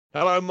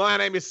Hello, my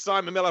name is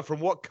Simon Miller from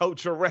What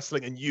Culture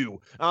Wrestling, and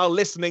you are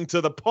listening to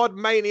the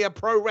Podmania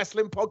Pro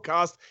Wrestling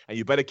Podcast, and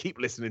you better keep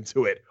listening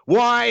to it.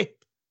 Why?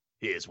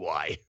 Here's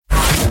why.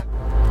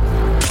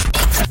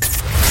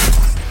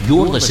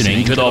 You're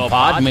listening to the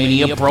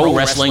Podmania Pro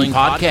Wrestling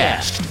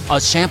Podcast, a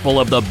sample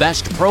of the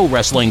best pro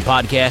wrestling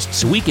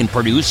podcasts we can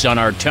produce on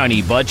our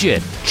tiny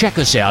budget. Check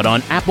us out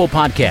on Apple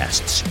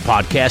Podcasts,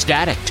 Podcast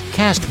Addict,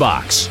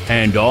 CastBox,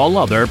 and all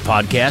other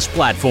podcast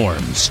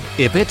platforms.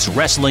 If it's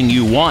wrestling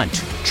you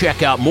want,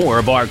 check out more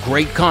of our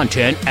great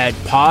content at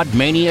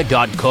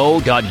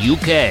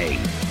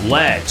podmania.co.uk.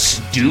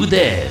 Let's do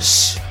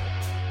this.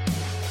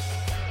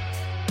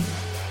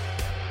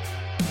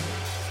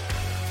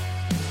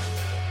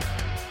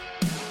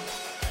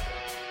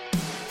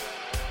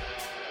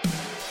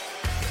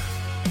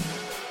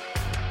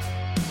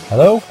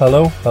 Hello,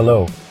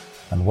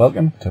 and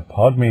welcome to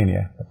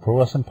Podmania, the pro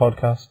wrestling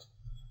podcast,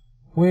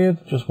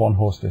 with just one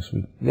host this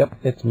week. Yep,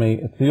 it's me,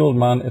 it's the old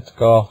man, it's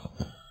Garth,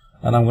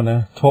 and I'm going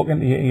to talk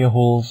into your ear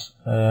holes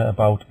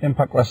about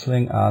Impact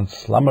Wrestling and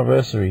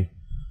Slammiversary.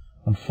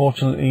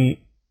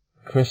 Unfortunately,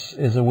 Chris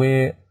is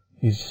away.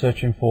 He's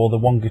searching for the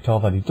one guitar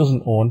that he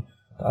doesn't own,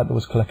 to add to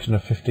his collection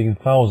of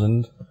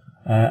 15,000,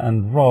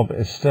 and Rob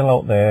is still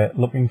out there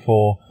looking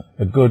for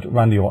a good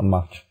Randy Orton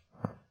match.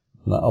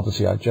 Now,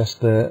 obviously, I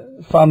just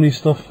family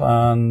stuff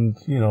and,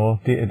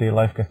 day-to-day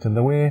life gets in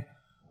the way.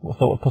 I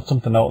thought I'd put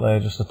something out there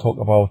just to talk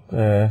about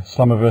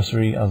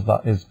Slammiversary, as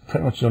that is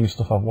pretty much the only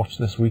stuff I've watched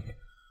this week.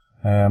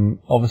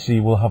 Obviously,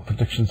 we'll have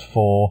predictions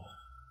for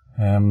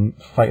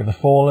Fight of the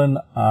Fallen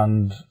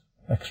and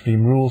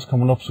Extreme Rules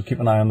coming up, so keep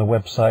an eye on the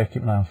website,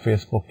 keep an eye on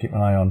Facebook, keep an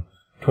eye on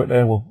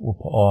Twitter. We'll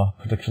put our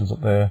predictions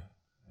up there.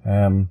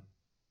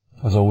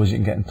 As always, you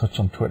can get in touch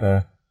on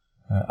Twitter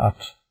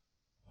at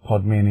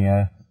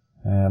Podmania.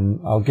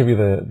 I'll give you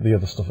the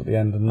other stuff at the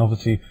end, and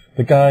obviously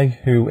the guy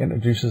who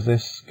introduces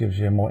this gives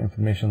you more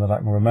information that I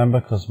can remember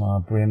because my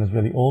brain is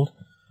really old.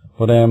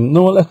 But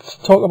no, let's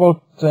talk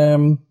about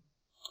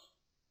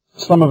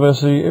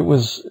Slammiversary. It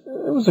was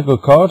a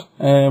good card.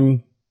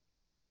 I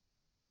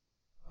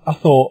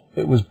thought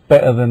it was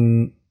better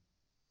than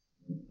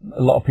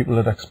a lot of people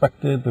had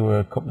expected. There were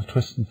a couple of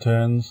twists and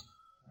turns.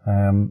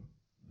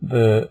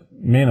 The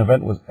main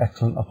event was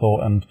excellent, I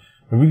thought, and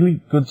a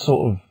really good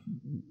sort of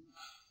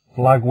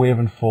flag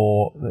waving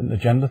for the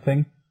agenda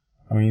thing.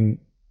 I mean,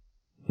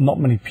 not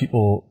many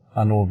people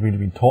I know have really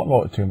been talking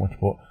about it too much,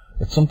 but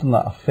it's something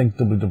that I think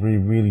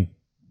WWE really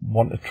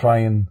want to try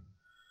and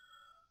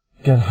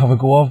have a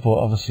go of, but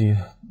obviously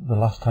the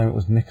last time it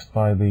was nixed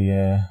by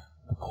the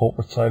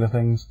corporate side of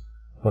things.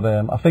 But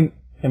I think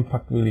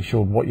Impact really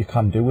showed what you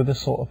can do with this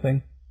sort of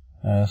thing,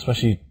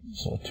 especially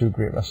sort of two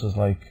great wrestlers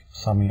like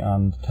Sammy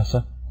and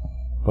Tessa.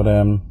 But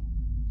no,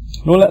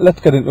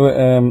 let's get into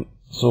it.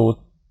 So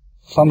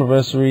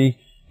Slammiversary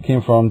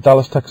came from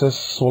Dallas, Texas,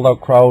 sold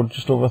out crowd,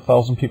 just over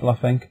 1,000 people, I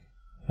think.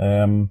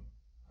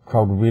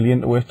 Crowd were really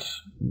into it,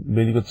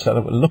 really good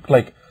setup.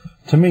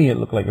 To me, it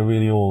looked like a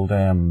really old,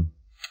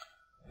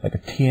 like a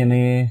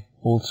TNA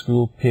old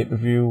school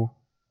pay-per-view.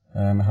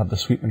 It had the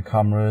sweeping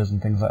cameras and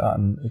things like that,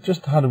 and it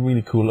just had a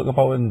really cool look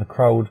about it, and the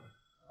crowd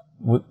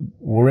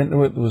were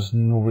into it. There was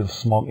no real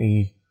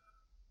smoggy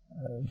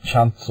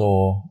chants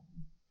or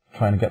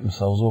trying to get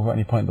themselves over at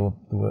any point. They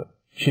were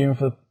cheering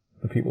for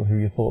the people who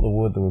you thought they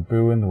would. They were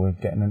booing, they were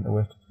getting into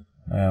it.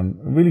 A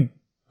really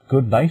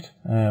good night.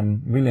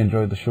 Really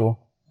enjoyed the show.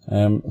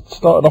 It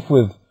started off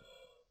with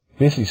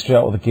basically straight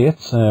out of the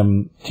gates.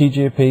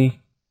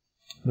 TJP,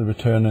 the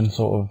returning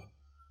sort of,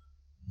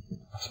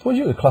 I suppose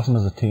you could class him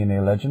as a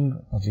TNA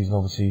legend, as he's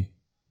obviously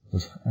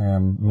was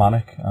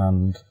Manic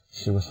and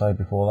Suicide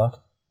before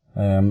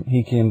that.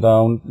 He came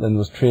down. Then there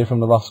was Trey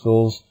from the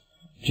Rascals,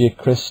 Jake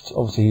Christ,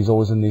 obviously he's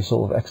always in these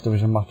sort of X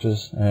Division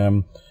matches,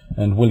 and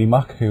Willie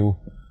Mack, who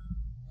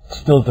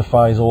still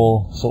defies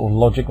all sort of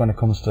logic when it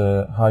comes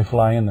to high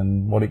flying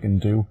and what he can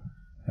do,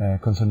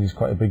 considering he's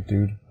quite a big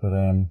dude. But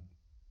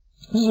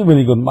this is a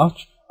really good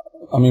match.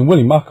 I mean,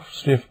 Willie Mack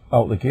straight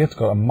out the gates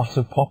got a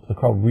massive pop. The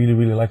crowd really,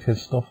 really liked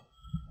his stuff.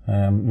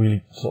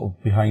 Really sort of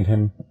behind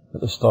him at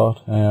the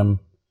start. And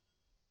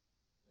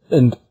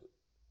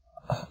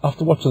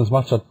after watching this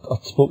match, I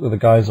spoke to the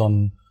guys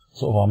on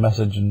sort of our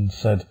message and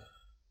said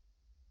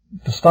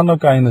the standout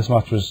guy in this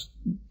match was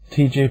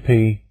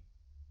TJP,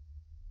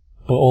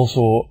 but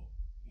also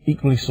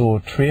equally so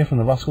Trey from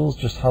the Rascals.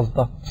 Just has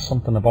that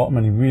something about him,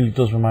 and he really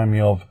does remind me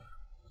of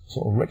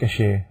sort of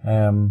Ricochet.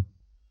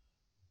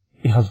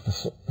 He has the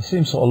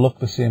same sort of look,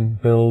 the same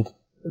build.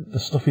 The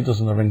stuff he does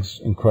in the ring's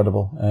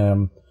incredible.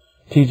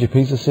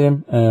 TJP's the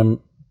same.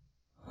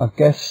 I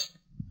guess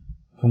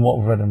from what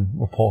we've read in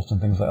reports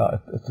and things like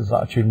that, it's his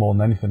attitude more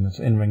than anything. His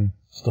in-ring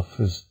stuff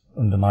is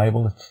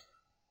undeniable. It's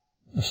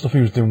the stuff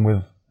he was doing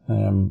with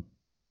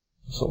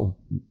sort of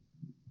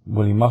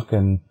Willie Mack,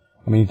 and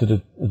I mean, he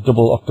did a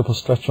double octopus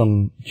stretch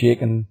on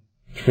Jake and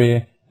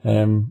Trey.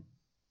 The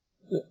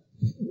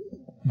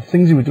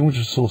things he was doing were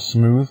just so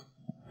smooth.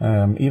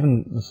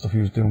 Even the stuff he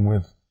was doing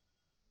with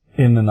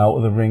in and out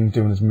of the ring,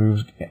 doing his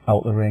moves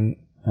out the ring,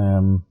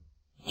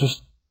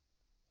 just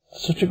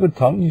such a good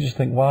talent. You just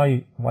think,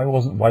 why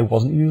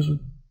wasn't he used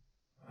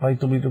by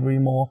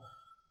WWE more?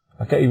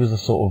 I get he was the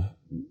sort of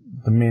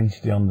the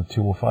mainstay on the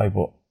 205,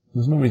 but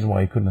there's no reason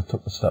why he couldn't have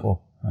took the step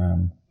up.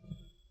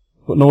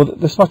 But no,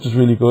 this match was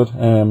really good.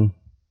 There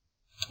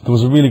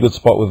was a really good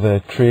spot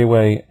with Trey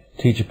where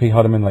TJP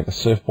had him in like a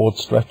surfboard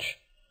stretch,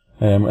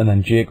 and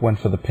then Jake went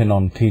for the pin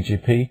on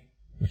TJP,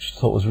 which I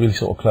thought was really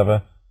sort of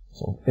clever,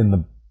 sort of in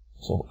the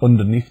sort of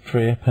underneath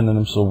Trey, pinning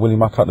him, so Willie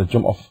Mack had to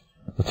jump off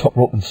the top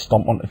rope and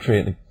stomp onto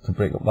Trey to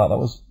break up that. That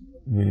was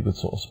a really good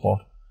sort of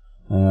spot.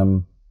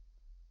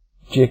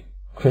 Jake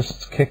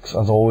Christ's kicks,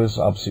 as always,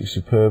 absolutely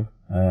superb.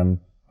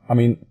 I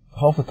mean,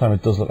 half the time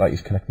it does look like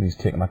he's connecting, he's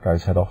taking that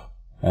guy's head off.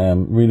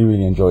 Really,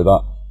 really enjoy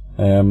that.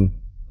 And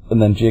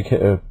then Jake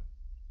hit a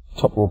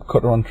top rope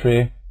cutter on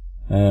Trey.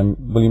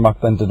 Willie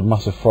Mack then did a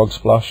massive frog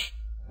splash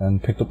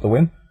and picked up the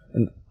win.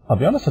 And I'll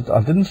be honest,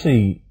 I didn't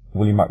see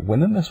Willie Mack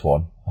winning this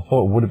one. I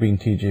thought it would have been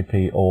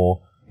TJP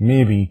or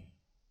maybe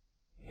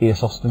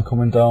Ace Austin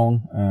coming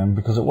down,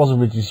 because it was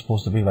originally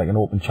supposed to be like an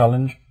open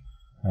challenge.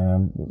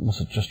 Must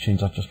have just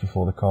changed that just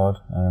before the card.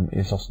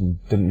 Ace Austin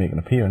didn't make an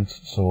appearance,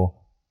 so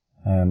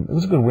it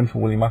was a good win for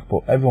Willie Mack,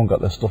 but everyone got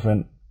their stuff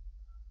in.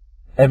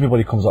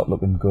 Everybody comes out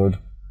looking good.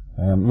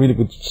 Really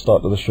good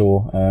start to the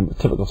show.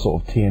 Typical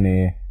sort of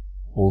TNA,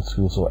 old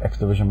school sort of X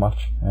Division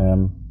match.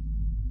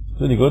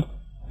 Really good.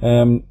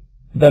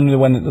 Then we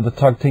went into the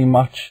tag team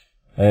match.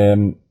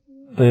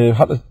 They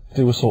had to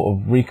do a sort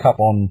of recap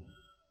on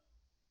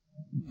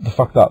the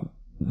fact that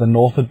the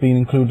North had been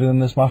included in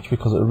this match,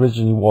 because it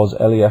originally was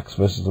LAX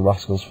versus the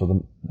Rascals for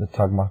the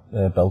tag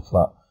belts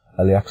that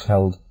LAX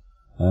held.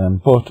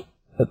 But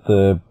at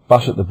the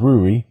Bash at the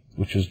Brewery,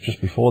 which was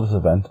just before this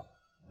event,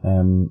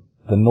 the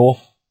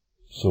North,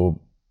 so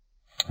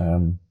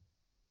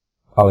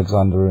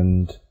Alexander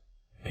and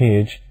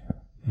Paige,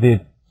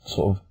 they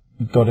sort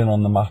of got in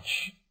on the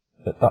match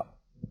at that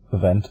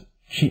event,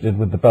 cheated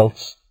with the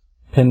belts,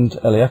 pinned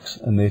LAX,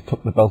 and they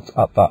took the belts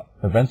at that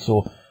event.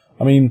 So,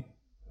 I mean,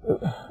 it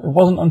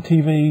wasn't on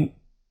TV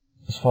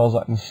as far as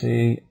I can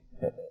see,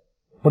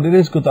 but it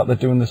is good that they're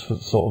doing this for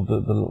sort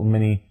of the little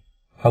mini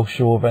house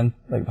show event,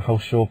 like the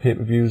house show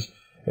pay-per-views.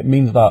 It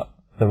means that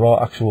there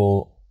are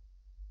actual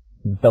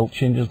belt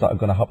changes that are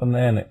going to happen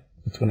there, and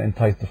it's going to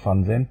entice the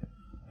fans in.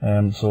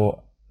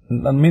 So,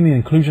 I mean, the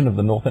inclusion of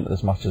the North into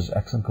this match is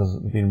excellent, because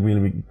they've been a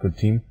really, really good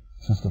team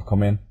since they've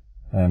come in.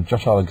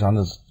 Josh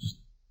Alexander's just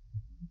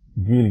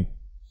really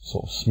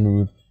sort of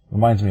smooth.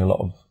 Reminds me a lot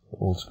of the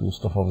old school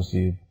stuff,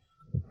 obviously.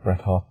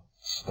 Bret Hart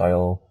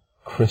style,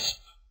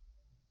 crisp.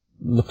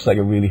 Looks like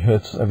it really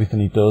hurts everything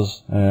he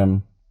does.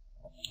 So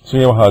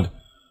here we had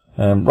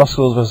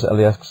Rascals versus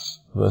LAX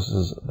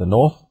versus the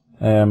North.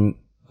 The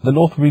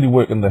North really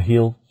working the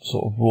heel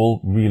sort of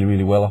role really,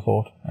 really well, I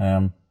thought.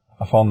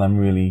 I found them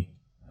really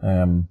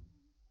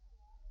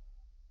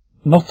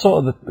not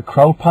sort of the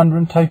crowd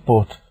pandering type,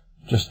 but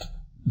just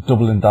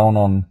doubling down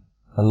on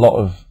a lot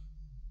of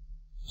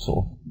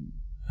sort of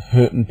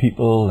hurting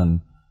people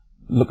and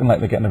looking like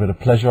they're getting a bit of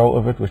pleasure out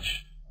of it,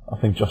 which I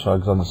think Josh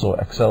Alexander sort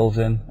of excels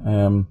in.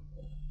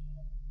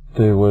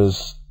 There were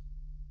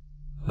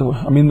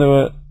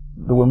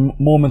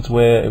moments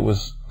where it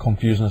was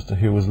confusing as to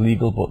who was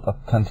legal, but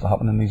that tends to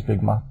happen in these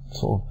big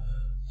sort of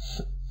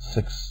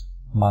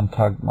 6-man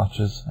tag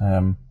matches.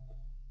 I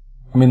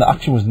mean, the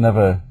action was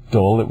never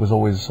dull. It was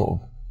always sort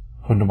of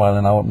 100 mile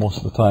an hour most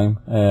of the time.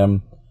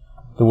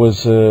 There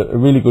was a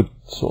really good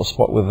sort of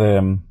spot with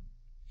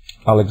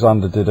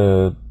Alexander did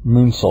a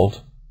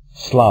moonsault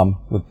slam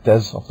with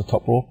Dez off the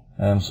top rope.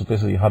 So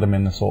basically, you had him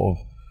in a sort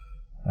of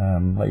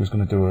like he was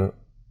going to do a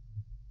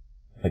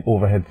like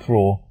overhead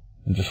throw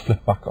and just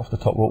flip back off the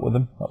top rope with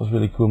him. That was a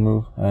really cool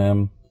move.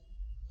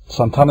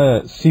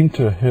 Santana seemed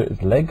to have hurt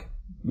his leg.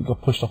 He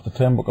got pushed off the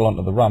turnbuckle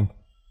onto the ramp.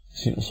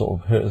 Seemed to sort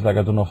of hurt his leg.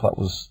 I don't know if that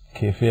was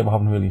kayfabe. I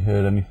haven't really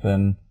heard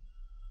anything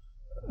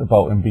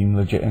about him being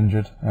legit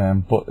injured.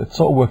 But it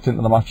sort of worked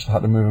into the match. They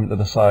had to move him to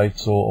the side,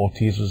 so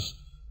Ortiz was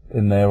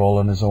in there all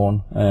on his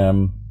own.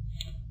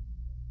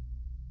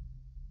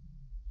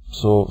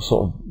 So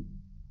sort of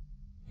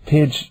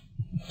Page.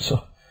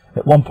 So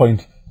at one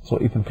point, so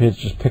Ethan Page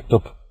just picked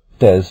up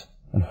Dez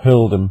and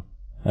hurled him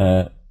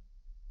at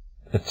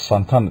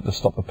Santana to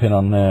stop a pin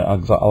on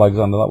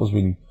Alexander. That was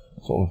really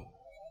sort of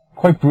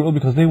quite brutal,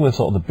 because they were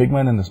sort of the big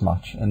men in this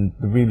match, and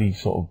they really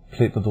sort of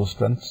played to those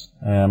strengths.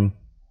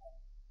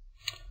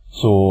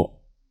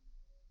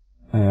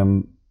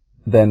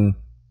 Then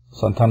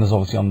Santana's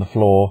obviously on the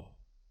floor.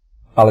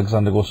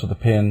 Alexander goes for the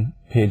pin.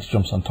 Page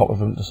jumps on top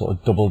of him to sort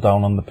of double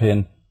down on the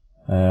pin.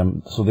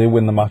 So they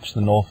win the match.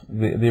 The North,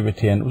 they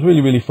retain. It was a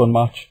really, really fun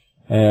match.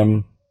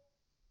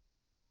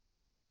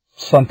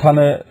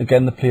 Santana,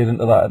 again, they played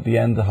into that at the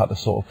end. They had to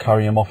sort of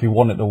carry him off. He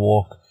wanted to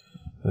walk.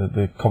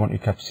 The commentary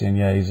kept saying,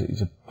 yeah,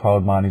 he's a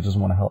proud man. He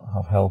doesn't want to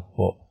have help.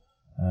 But,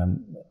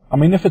 I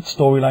mean, if its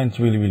storyline's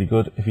really, really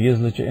good, if he is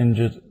legit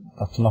injured,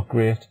 that's not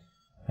great.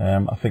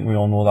 I think we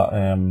all know that,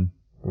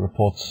 the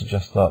reports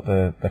suggest that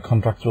their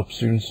contract's up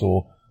soon,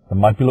 so they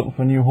might be looking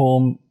for a new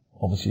home.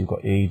 Obviously, you've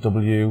got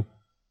AEW.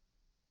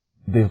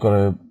 They've got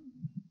a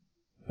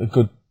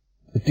good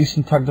a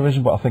decent tag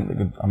division, but I think they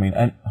could, I mean,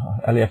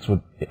 LAX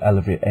would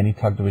elevate any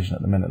tag division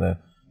at the minute. They're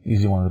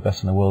easily one of the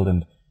best in the world,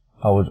 and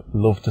I would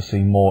love to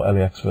see more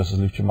LAX versus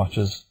Lucha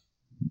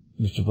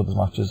Brothers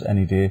matches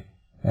any day.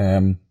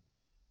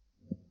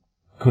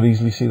 Could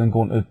easily see them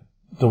going to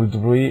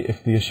WWE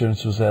if the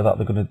assurance was there that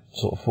they're going to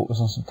sort of focus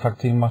on some tag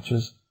team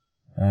matches.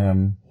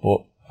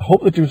 But I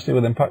hope they do stay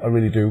with Impact, I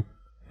really do.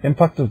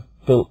 Impact have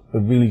built a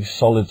really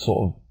solid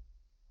sort of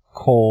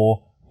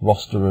core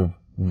roster of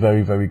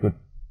very, very good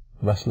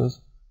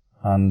wrestlers.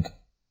 And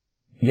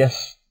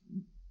yes,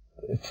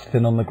 it's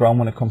thin on the ground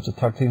when it comes to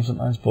tag teams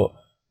sometimes, but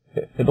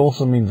it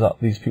also means that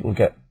these people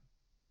get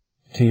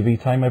TV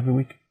time every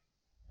week.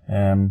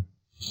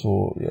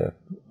 So yeah,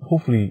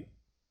 hopefully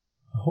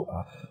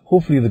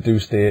they do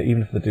stay,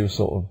 even if they do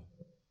sort of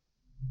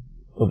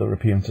other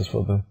appearances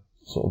for the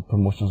sort of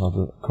promotions that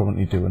they're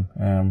currently doing.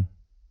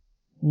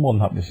 More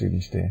than happy to see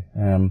them stay.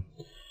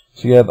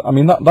 So yeah, I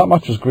mean that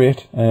match was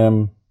great.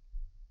 I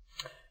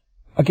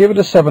gave it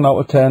a 7 out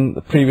of 10.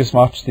 The previous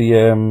match,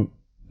 the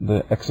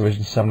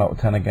XVII, 7 out of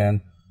 10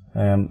 again.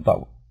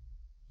 That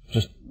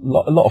just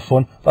a lot of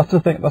fun. That's the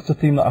thing. That's the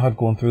theme that I had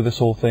going through this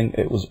whole thing.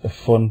 It was a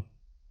fun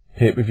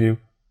pay-per-view.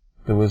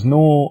 There was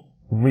no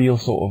real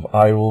sort of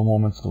eye roll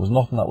moments. There was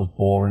nothing that was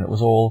boring. It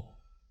was all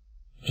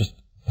just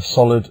a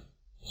solid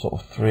sort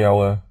of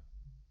 3-hour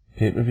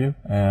pay-per-view.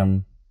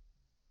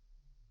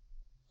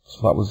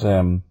 So that was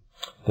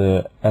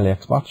the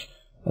LAX match.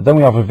 And then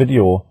we have a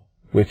video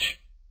which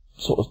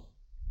sort of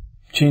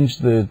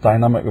changed the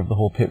dynamic of the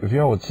whole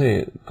pay-per-view, I would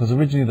say, because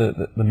originally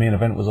the main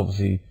event was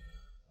obviously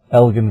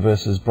Elgin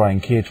versus Brian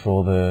Cage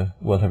for the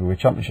World Heavyweight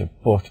Championship,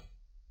 but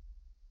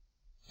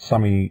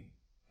Sami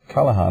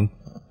Callihan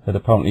had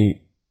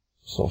apparently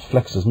sort of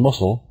flexed his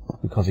muscle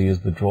because he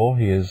is the draw,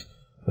 he is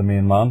the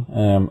main man,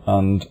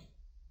 and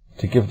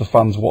to give the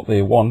fans what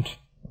they want,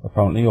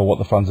 apparently, or what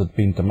the fans had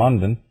been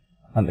demanding,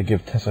 and to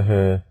give Tessa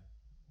her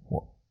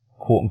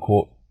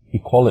quote-unquote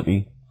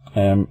equality,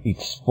 he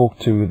spoke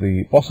to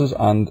the bosses,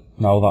 and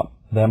now that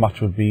their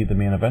match would be the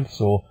main event.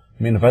 So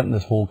the main event in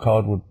this whole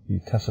card would be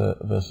Tessa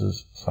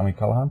versus Sami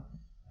Callihan.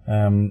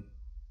 And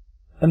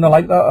I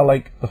like that. I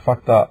like the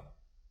fact that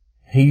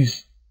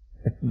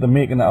they're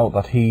making it out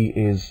that he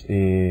is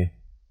a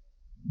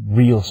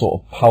real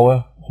sort of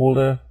power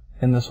holder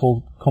in this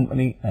whole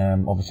company.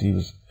 Obviously he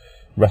was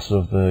wrestler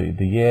of the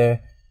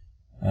year.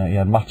 He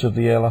had match of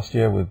the year last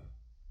year with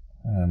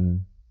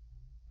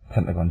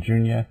Pentagon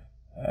Jr.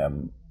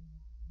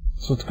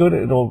 So it's good,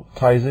 it all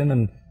ties in,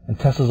 and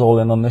Tessa's all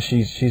in on this.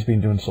 She's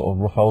been doing sort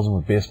of roughhousing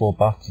with baseball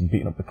bats and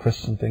beating up the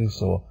Chris and things,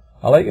 so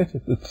I like it.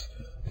 It's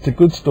a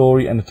good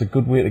story, and it's a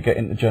good way to get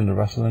intergender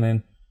wrestling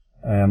in.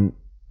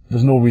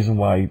 There's no reason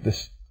why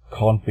this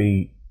can't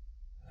be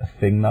a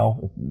thing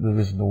now. There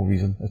is no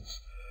reason.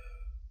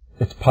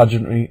 It's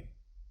pageantry.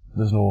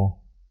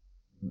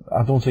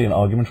 I don't see an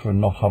argument for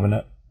not having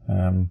it.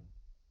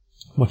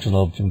 Much as I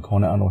love Jim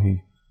Cornette, I know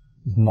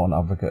he's not an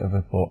advocate of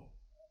it, but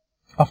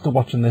after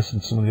watching this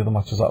and some of the other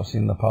matches that I've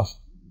seen in the past,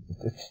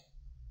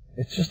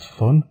 it's just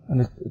fun,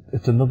 and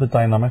it's another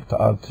dynamic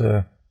to add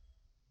to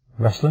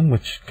wrestling,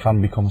 which can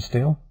become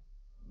stale.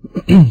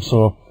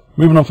 So,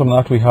 moving on from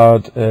that, we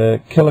had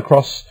Killer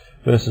Kross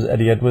versus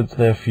Eddie Edwards.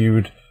 Their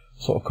feud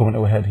sort of coming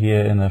to a head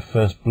here in a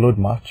first blood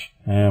match.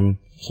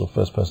 So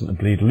first person to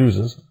bleed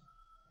loses,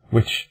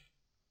 which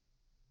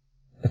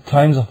at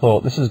times I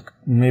thought this is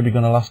maybe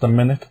going to last a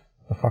minute.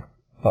 The fact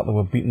that they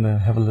were beating the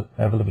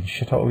ever-living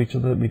shit out of each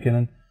other at the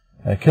beginning.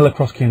 Killer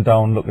Kross came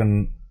down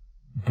looking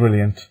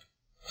brilliant,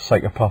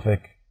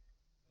 psychopathic,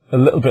 a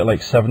little bit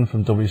like Seven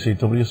from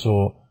WCW.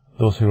 So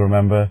those who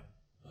remember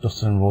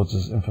Dustin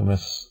Rhodes'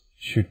 infamous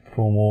shoot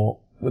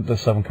promo with the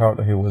Seven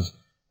character, who was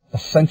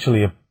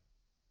essentially a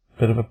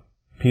bit of a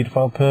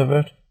paedophile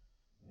pervert.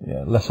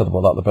 Yeah, less said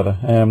about that the better.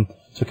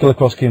 So Killer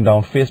Kross came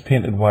down, face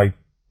painted white,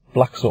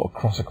 black sort of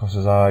cross across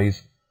his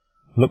eyes,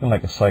 looking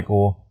like a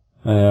psycho.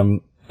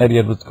 Eddie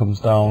Edwards comes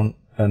down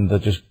and they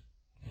just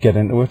get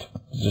into it,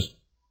 just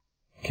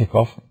kick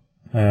off.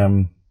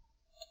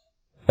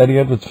 Eddie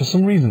Edwards, for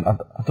some reason, I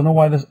don't know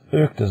why this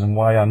irked us and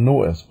why I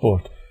noticed,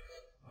 but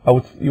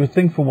you would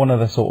think for one of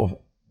the sort of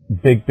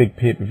big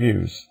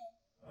pay-per-views,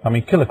 I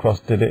mean, Killer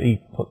Kross did it,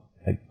 he put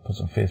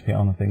some face paint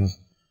on and things,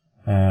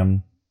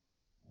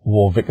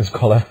 wore Vickers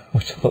collar,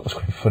 which I thought was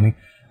quite funny.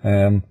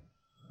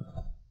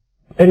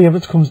 Eddie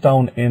Edwards comes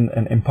down in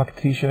an Impact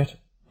t-shirt.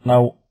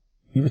 Now,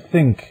 you would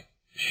think,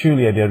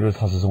 surely Eddie Edwards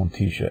has his own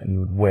t-shirt and he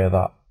would wear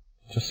that.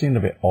 It just seemed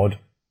a bit odd.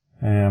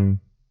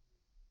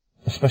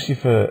 Especially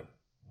for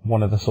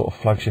one of the sort of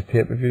flagship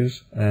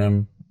pay-per-views.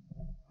 I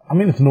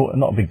mean, it's not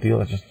a big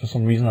deal. It's just for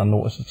some reason I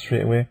noticed it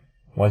straight away.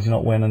 Why is he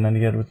not wearing an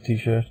Eddie Edwards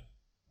t-shirt?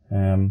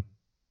 Or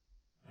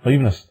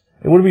even I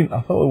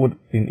thought it would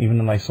have been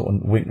even a nice sort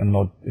of wink and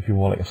nod if you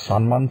wore like a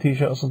Sandman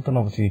t-shirt or something.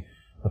 Obviously,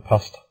 the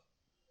past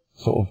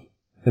sort of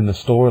in the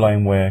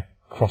storyline where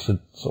Kross had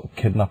sort of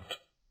kidnapped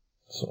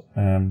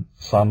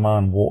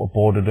Sandman,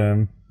 waterboarded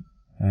him,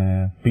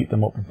 beat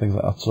them up and things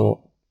like that.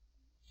 So,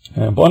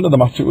 but under the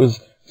match,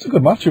 it's a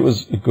good match. It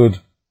was a good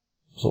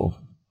sort of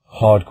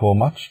hardcore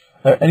match.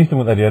 anything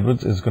with Eddie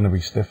Edwards is going to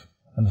be stiff,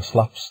 and the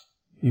slaps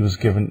he was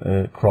given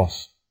to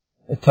Cross,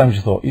 at times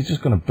you thought he's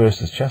just going to burst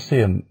his chest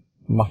here and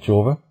match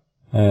over.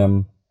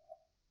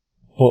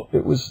 But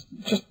it was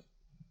just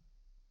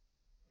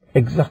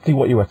exactly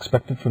what you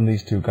expected from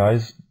these two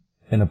guys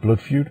in a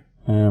blood feud.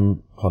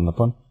 Pardon the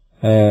pun.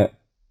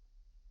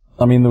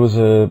 I mean, there was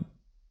a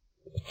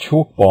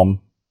choke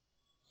bomb.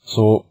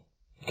 So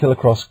Killer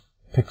Cross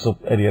picks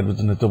up Eddie Edwards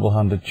in a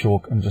double-handed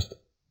choke and just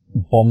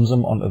bombs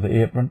him onto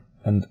the apron.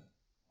 And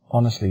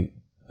honestly,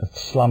 a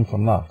slam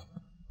from that,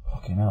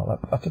 fucking hell,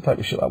 that's the type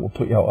of shit that will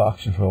put you out of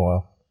action for a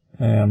while.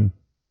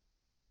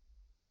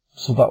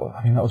 So that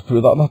was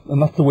brutal.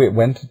 And that's the way it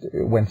went.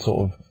 It went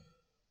sort of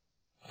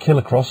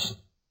Killer Cross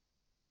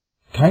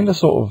kind of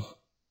sort of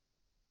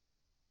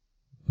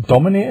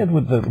dominated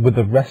with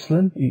the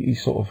wrestling. He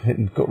sort of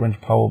hitting gut wrench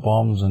power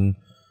bombs and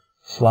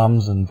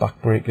slams and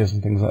backbreakers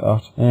and things like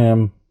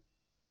that.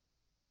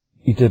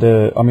 He did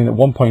at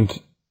one point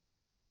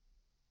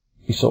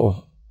he sort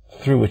of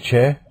threw a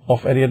chair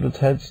off Eddie Edwards'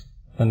 head,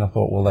 and I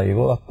thought, well, there you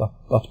go,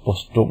 that's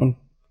busted open.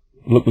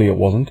 Luckily it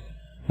wasn't.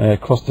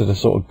 Cross did a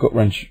sort of gut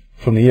wrench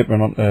from the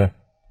apron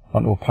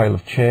onto a pile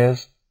of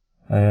chairs.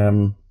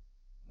 And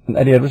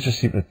Eddie Edwards just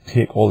seemed to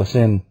take all this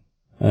in.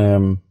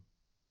 But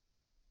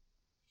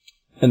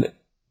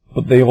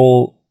it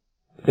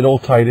all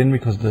tied in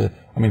because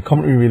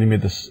commentary really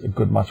made this a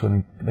good match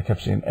when they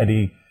kept saying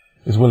Eddie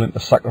is willing to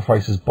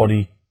sacrifice his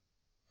body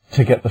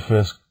to get the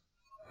first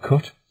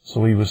cut.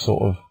 So he was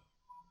sort of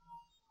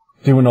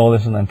doing all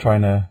this and then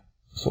trying to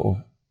sort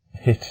of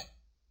hit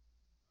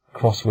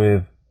Cross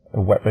with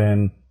a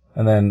weapon,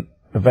 and then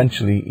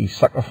eventually he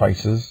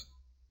sacrifices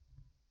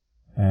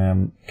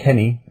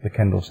Kenny, the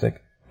kendo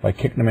stick, by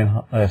kicking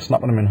him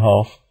snapping him in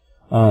half,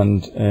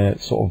 and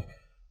sort of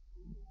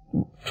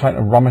trying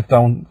to ram it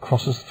down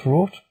Cross's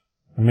throat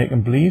and make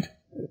him bleed.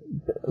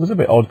 It was a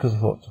bit odd because I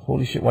thought,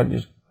 holy shit, why didn't you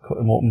just cut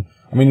him open?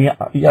 I mean,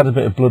 he had a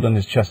bit of blood on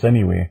his chest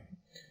anyway,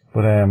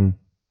 but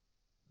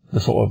the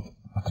sort of,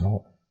 I don't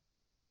know,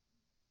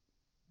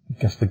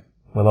 I guess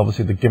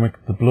obviously the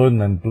gimmick, the blood,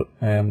 and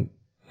then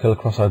Killer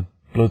Cross had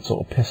blood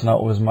sort of pissing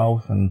out of his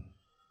mouth, and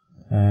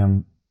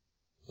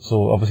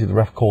so obviously the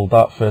ref called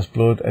that first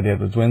blood. Eddie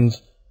Edwards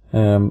wins.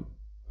 It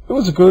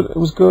was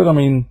good. I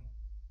mean,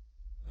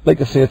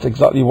 like I say, it's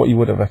exactly what you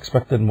would have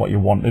expected and what you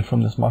wanted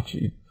from this match.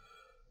 It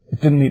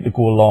didn't need to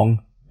go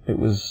long. It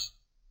was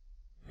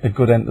a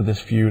good end to this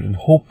feud, and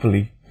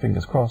hopefully,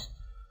 fingers crossed,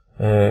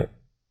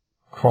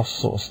 Cross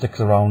sort of sticks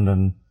around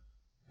and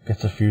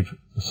gets a feud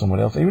with someone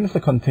else. Even if they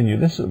continue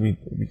this, it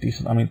would be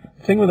decent. I mean,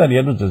 the thing with Eddie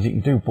Edwards is he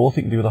can do both.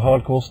 He can do the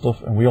hardcore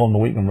stuff, and we all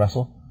know he can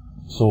wrestle.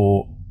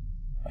 So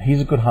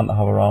he's a good hand to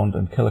have around,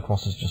 and Killer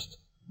Cross is just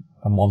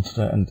a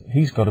monster, and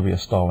he's got to be a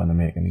star in the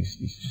making.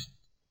 He's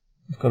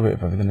got a bit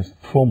of everything. His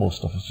promo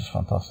stuff is just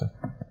fantastic.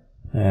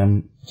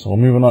 So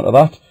moving on to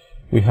that,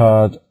 we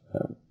had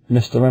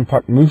Mr.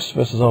 Impact Moose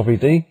versus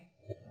RVD.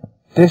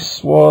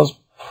 This was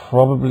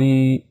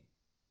probably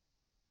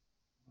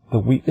the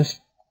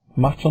weakest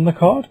match on the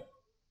card,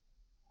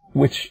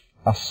 which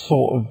I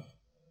sort of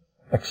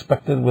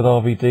expected with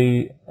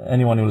RVD.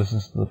 Anyone who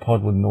listens to the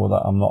pod would know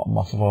that I'm not a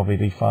massive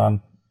RVD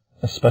fan,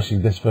 especially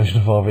this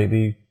version of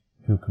RVD,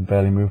 who can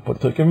barely move.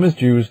 But to give him his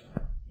dues,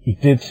 he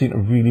did seem to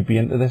really be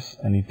into this,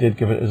 and he did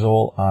give it his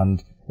all, and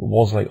it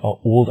was like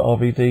old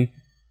RVD.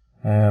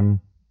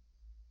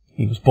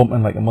 He was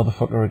bumping like a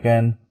motherfucker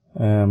again.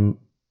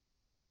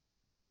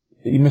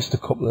 He missed a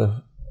couple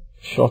of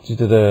shots. He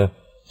did a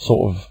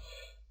sort of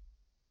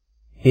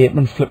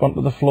apron flip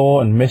onto the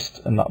floor and missed,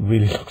 and that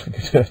really looked like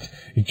it hurt.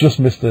 He just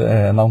missed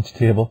the announce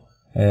table.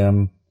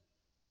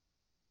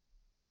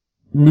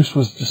 Moose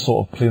was just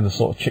sort of playing the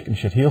sort of chicken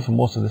shit heel for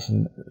most of this,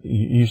 and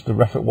he used the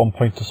ref at one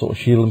point to sort of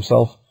shield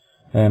himself,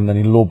 and then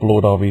he low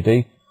blowed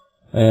RVD.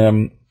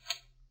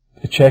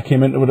 The chair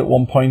came into it at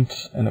one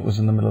point, and it was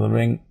in the middle of the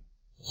ring.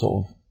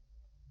 Sort of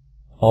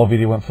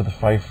RVD went for the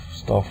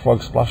 5-star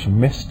frog splash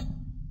and missed.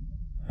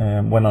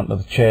 Went onto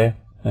the chair.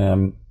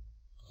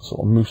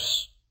 Sort of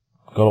Moose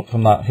got up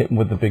from that, hit him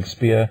with the big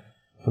spear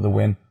for the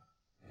win.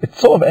 It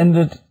sort of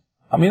ended.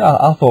 I mean,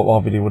 I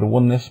thought RVD would have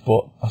won this,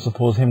 but I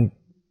suppose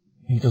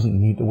he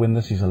doesn't need to win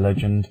this. He's a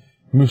legend.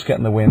 Moose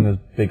getting the win is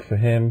big for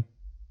him.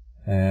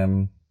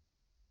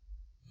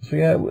 So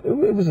yeah,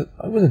 it was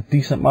a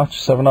decent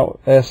match. 6 out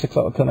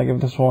of 10. I give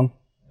this one.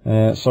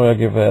 Sorry, I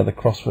give the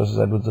Cross versus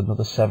Edwards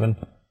another 7.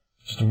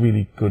 Just a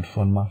really good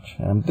fun match.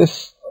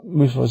 This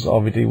Moose versus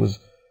RVD was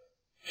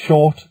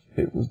short.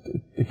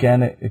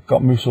 It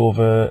got Moose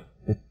over.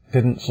 It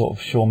didn't sort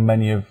of show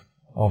many of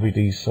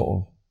RVD's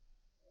sort of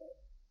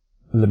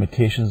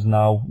limitations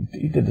now.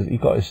 He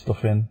got his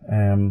stuff in.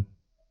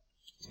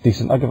 It's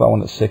decent. I give that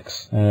one a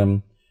 6.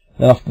 Then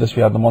after this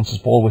we had the Monsters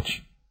Ball,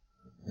 which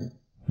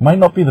might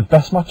not be the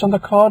best match on the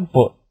card,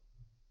 but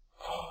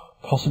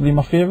possibly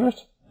my favourite.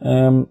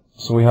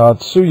 So we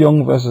had Su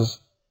Yung versus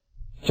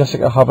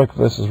Jessica Havoc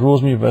versus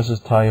Rosemary versus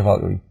Ty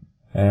Valkyrie.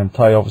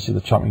 Ty obviously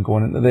the champion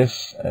going into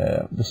this.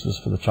 This was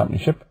for the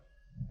championship.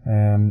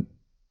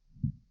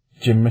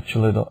 Jim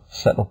Mitchell had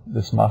set up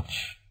this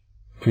match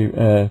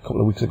a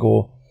couple of weeks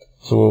ago.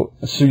 So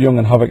Su Yung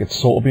and Havoc had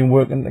sort of been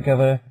working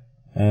together.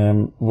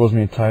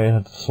 Rosemary and Taya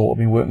had sort of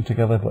been working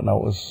together, but now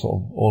it was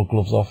sort of all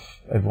gloves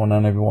off, everyone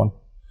and everyone.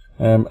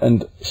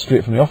 And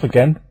straight from the off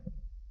again,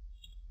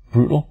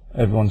 brutal.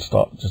 Everyone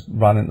just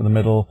ran into the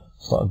middle,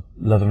 started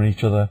leathering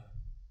each other.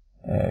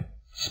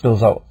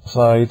 Spills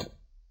outside.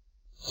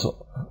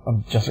 So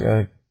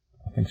Jessica,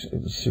 I think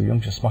it was Su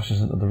Yung, just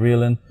smashes into the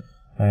railing.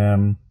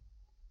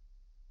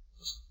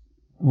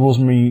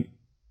 Rosemary,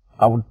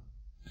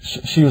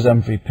 she was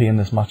MVP in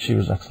this match. She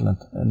was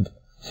excellent, and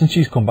since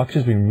she's come back,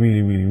 she's been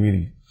really, really,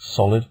 really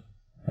solid.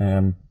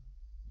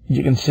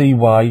 You can see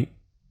why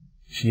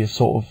she is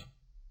sort of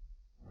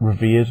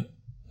revered,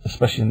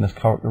 especially in this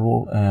character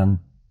role.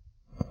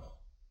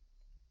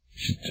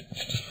 She's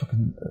just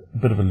fucking a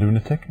bit of a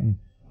lunatic and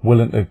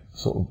willing to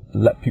sort of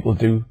let people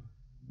do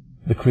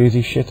the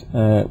crazy shit,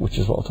 which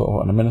is what I'll talk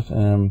about in a minute.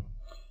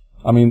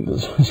 I mean,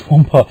 there's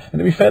one part, and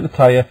to be fair to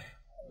Taya,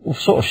 we've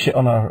sort of shit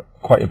on her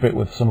quite a bit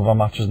with some of our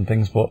matches and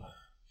things, but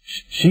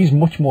she's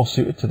much more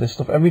suited to this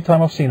stuff. Every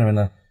time I've seen her in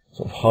a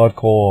sort of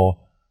hardcore,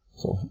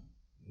 sort of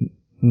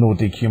no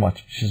DQ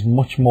match, she's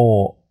much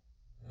more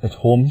at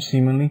home,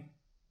 seemingly,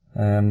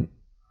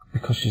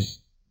 because she's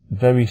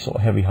very sort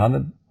of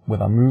heavy-handed with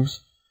her moves.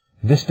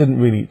 This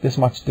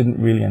match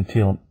didn't really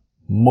entail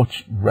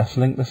much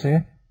wrestling per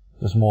se.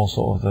 There's more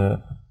sort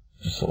of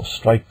just sort of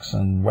strikes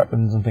and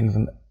weapons and things,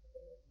 and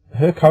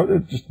her character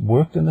just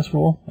worked in this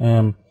role.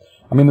 I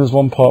mean, there's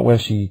one part where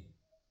she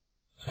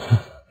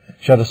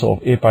had a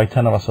sort of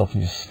 8x10 of herself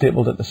and just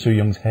stapled it to Su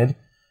Young's head,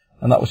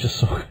 and that was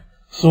just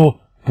so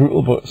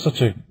brutal, but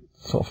such a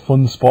sort of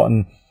fun spot,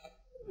 and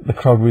the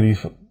crowd really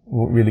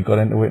got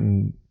into it.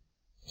 And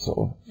sort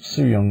of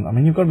Su Yung, I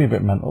mean, you've got to be a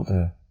bit mental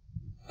to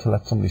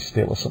let somebody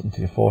staple something to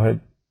your forehead,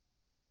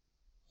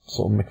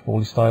 sort of Mick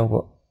Foley style,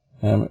 but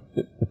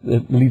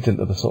it leads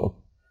into the sort of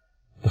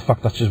the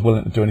fact that she's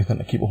willing to do anything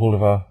to keep a hold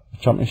of her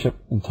championship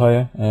in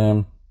Taya.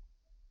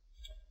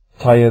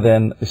 Taya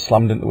then is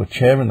slammed into a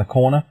chair in the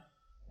corner.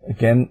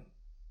 Again,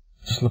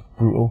 just looked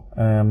brutal.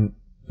 The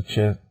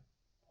chair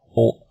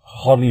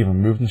hardly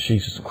even moved, and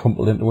she's just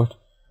crumpled into it.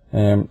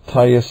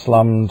 Taya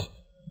slammed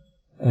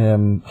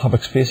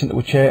Havoc's face into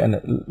a chair, and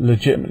it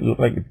legitimately looked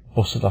like it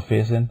busted her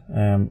face in.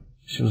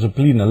 She was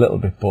bleeding a little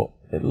bit, but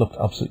it looked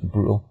absolutely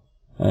brutal.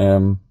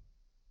 Then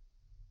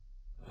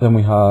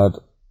we had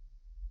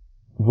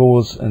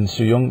Rose and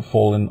Su Yung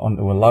falling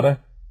onto a ladder.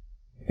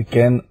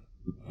 Again,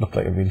 looked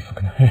like it really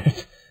fucking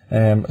hurt.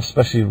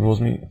 Especially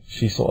Rosemary,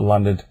 she sort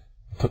of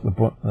took the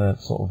brunt,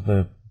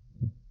 the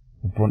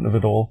brunt of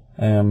it all.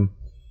 And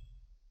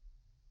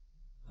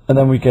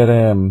then we get,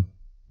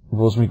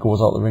 Rosemary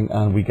goes out the ring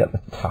and we get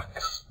the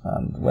tacks.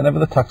 And whenever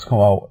the tacks come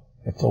out,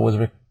 it's always a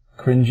bit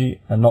cringy,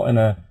 and not in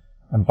a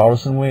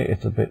embarrassing way.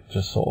 It's a bit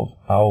just sort of,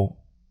 ow,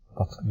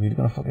 that's really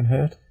gonna fucking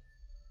hurt.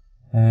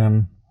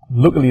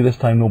 Luckily this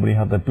time nobody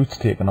had their boots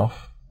taken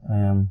off,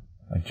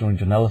 like during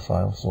Janela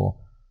style, so,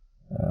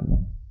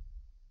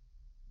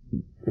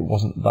 it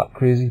wasn't that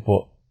crazy,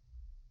 but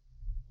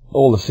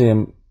all the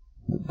same,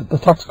 the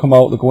tacks come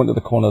out, they go into the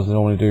corner as they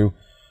normally do.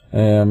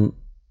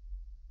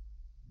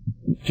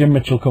 Jim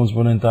Mitchell comes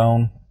running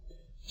down.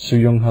 Su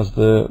Yung has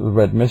the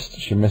red mist,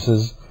 she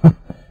misses,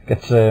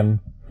 gets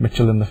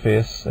Mitchell in the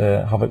face.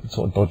 Havoc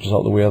sort of dodges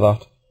out the way of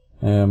that.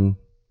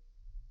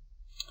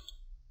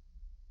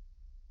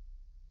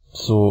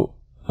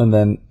 And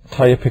then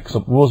Taya picks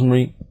up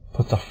Rosemary,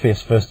 puts her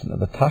face first into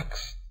the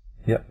tacks.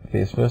 Yep,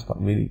 face first, that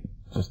really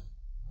just,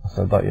 I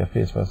said that, yeah,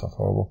 face first, that's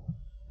horrible.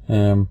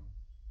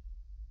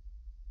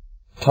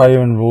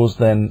 Taya and Rose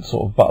then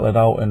sort of battle it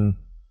out, and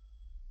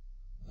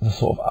they're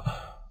sort of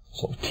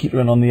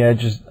teetering on the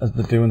edge as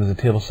they're doing. There's a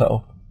table set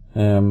up.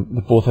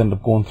 They both end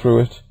up going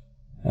through it.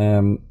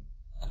 And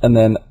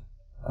then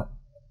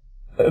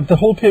the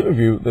whole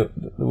pay-per-view, there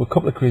were a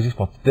couple of crazy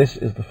spots. This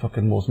is the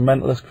fucking most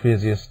mentalist,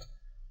 craziest,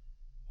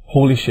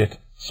 holy shit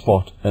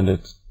spot, and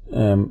it's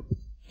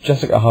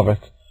Jessica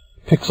Havoc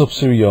picks up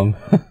Su Yung,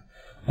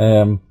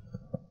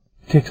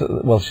 she takes it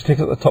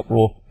at the top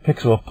rope,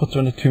 picks her up, puts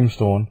her in a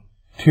tombstone.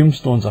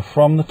 Tombstones are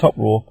from the top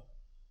rope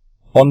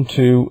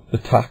onto the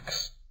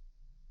tacks,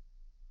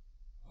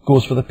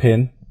 goes for the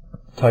pin.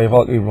 Taya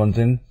Valkyrie runs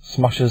in,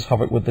 smashes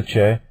Havoc with the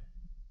chair,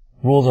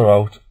 rolls her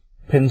out,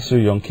 pins Su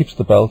Yung, keeps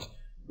the belt.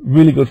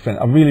 Really good finish.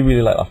 I really,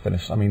 really like that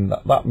finish. I mean,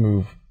 that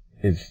move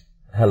is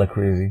hella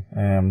crazy.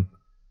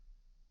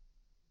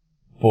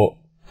 But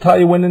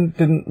Taya winning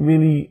didn't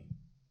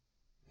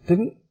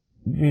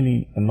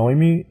really annoy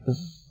me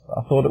as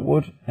I thought it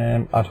would.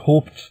 I'd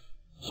hoped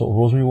sort of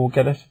Rosemary will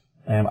get it.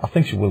 I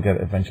think she will get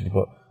it eventually,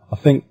 but I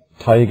think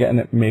Taya getting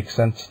it makes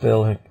sense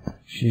still. Like,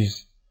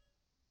 she's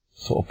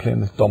sort of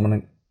playing this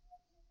dominant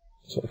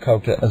sort of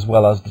character, as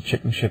well as the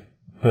chicken shit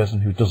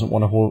person who doesn't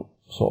want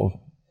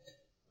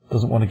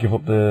to give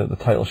up the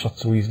title shot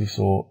so easily.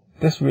 So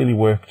this really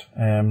worked.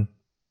 And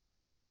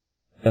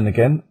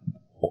again,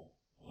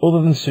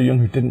 other than Su Yung,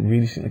 who didn't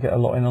really seem to get a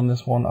lot in on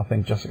this one, I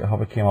think Jessica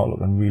Havoc came out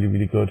looking really,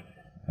 really good.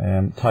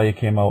 Taya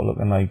came out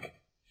looking like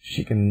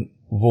she can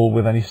roll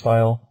with any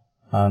style,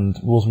 and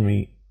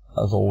Rosemary,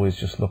 as always,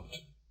 just looked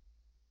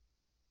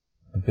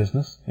the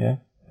business. Yeah,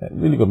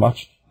 really good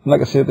match. And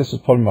like I said, this is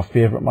probably my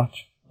favourite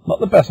match. Not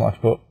the best match,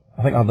 but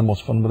I think I had the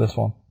most fun with this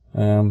one.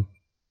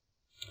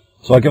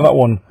 So I give that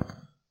one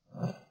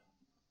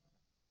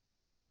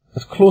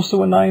as close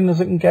to a 9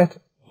 as it can get,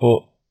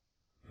 but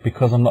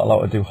because I'm not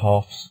allowed to do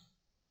halves,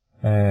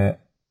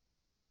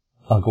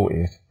 I'll go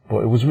 8.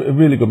 But it was a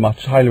really good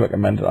match, highly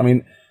recommended. I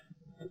mean,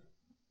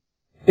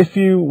 if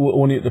you were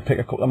only to pick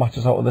a couple of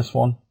matches out of this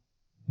one,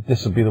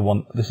 this would be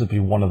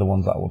one of the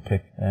ones that I would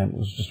pick. It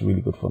was just a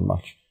really good fun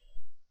match.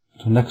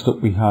 So next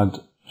up we had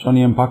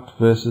Johnny Impact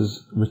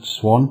versus Rich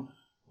Swann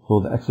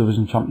for the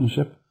XVII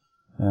Championship.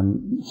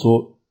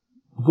 So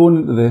going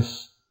into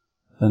this,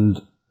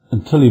 and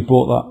until he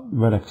brought that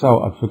Red X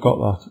out, I forgot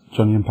that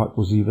Johnny Impact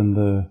was even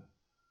the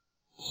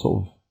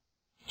sort of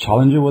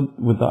challenger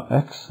with that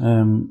X.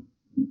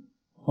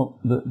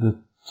 The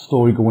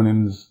story going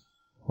in is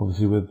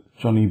obviously with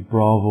Johnny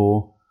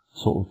Bravo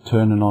sort of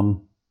turning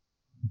on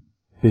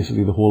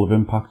basically the whole of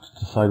Impact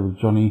to side with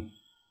Johnny.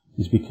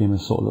 He's became a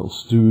sort of little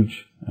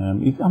stooge.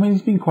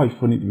 He's been quite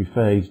funny, to be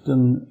fair. He's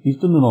done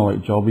an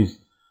alright job. He's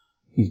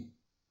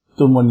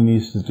done what he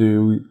needs to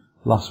do.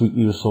 Last week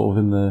he was sort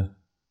of in the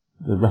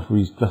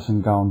referee's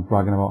dressing gown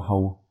bragging about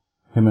how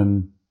him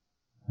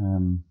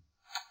and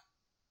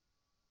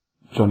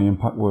Johnny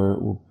Impact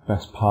were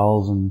best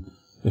pals, and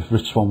if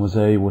Rich Swann was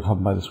there, he would have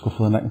him by the scruff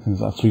of the neck and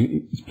things like that. So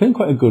he's playing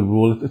quite a good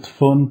role. It's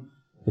fun.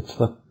 It's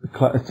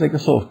like a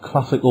sort of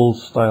classic old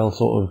style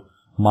sort of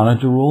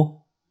manager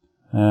role.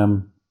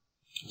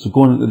 So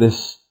going into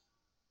this,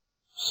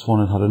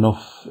 Swann had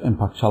enough.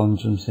 Impact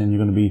challenged him, saying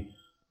you're going to be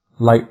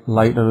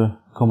lighter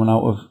coming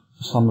out of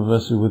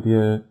Slammiversary with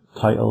your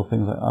title,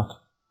 things like that.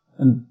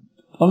 And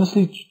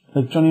honestly,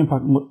 Johnny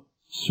Impact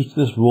suits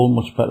this role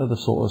much better, the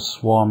sort of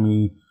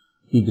swarmy,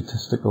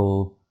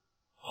 egotistical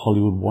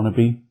Hollywood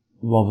wannabe,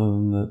 rather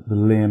than the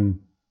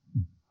lame,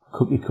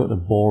 cookie-cutter,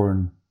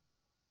 boring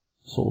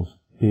sort of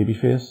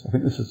babyface. I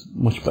think this is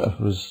much better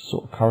for his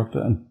sort of character,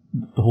 and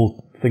the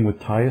whole thing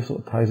with Ty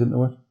sort of ties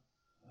into it.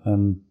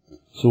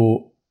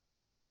 So,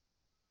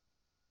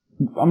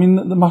 I mean,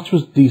 the match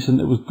was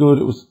decent, it was good,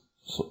 it was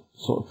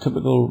sort of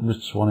typical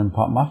Rich Swann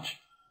Impact match.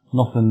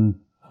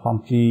 Nothing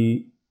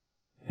fancy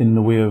in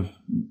the way of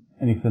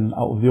anything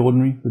out of the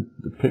ordinary.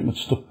 They pretty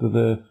much stuck to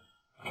the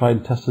tried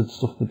and tested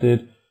stuff they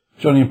did.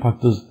 Johnny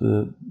Impact does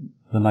the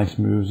nice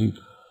moves.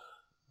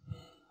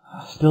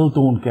 I still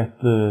don't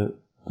get the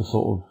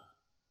sort of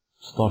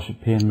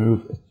Starship Pain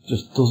move. It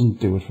just doesn't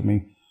do it for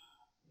me.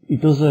 He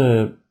does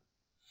a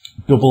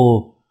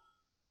double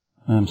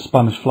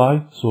Spanish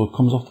fly, so it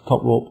comes off the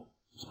top rope,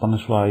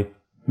 Spanish fly,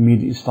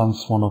 immediately stands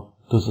Swann up,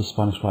 does the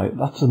Spanish fly.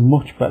 That's a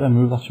much better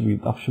move. That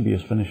should be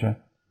his finisher.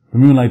 The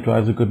Moonlight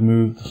Drive's a good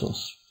move, the sort of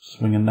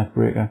swinging neck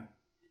breaker.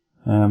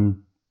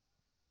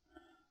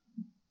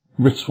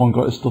 Rich Swann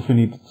got his stuff in.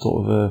 He did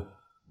sort of a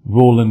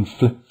rolling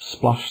flip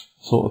splash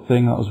sort of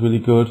thing. That was really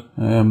good.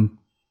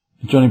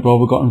 Johnny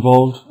Bravo got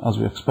involved, as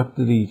we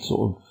expected. He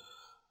sort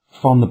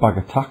of found the bag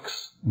of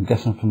tacks, I'm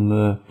guessing from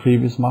the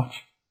previous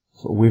match.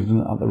 Sort of waved it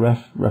at the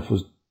ref. Ref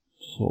was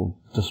sort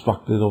of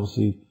distracted,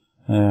 obviously.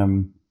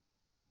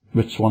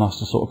 Rich Swann has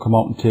to sort of come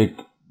out and take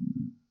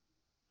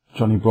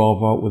Johnny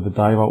Bravo out with a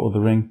dive out of the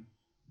ring.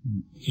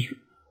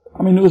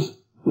 It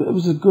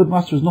was a good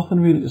match. There was nothing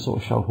really to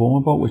sort of shout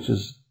home about, which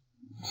is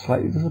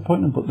slightly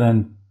disappointing. But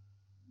then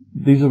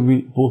these are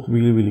both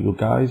really, really good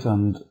guys,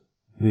 and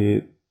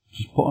they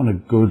just put on a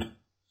good,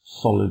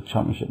 solid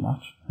championship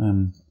match.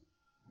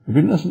 It'd be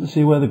interesting to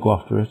see where they go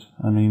after it.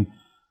 I mean,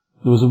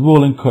 there was a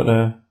rolling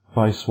cutter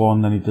by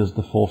Swann, then he does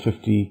the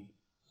 450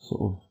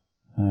 sort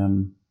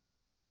of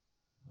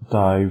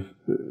dive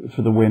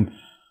for the win.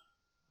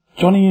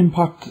 Johnny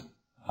Impact,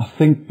 I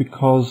think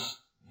because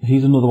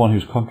he's another one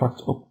whose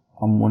contract's up,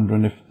 I'm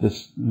wondering if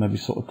this maybe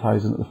sort of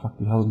ties into the fact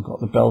he hasn't got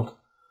the belt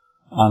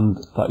and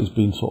that he's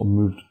been sort of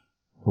moved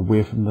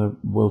away from the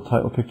world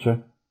title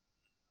picture.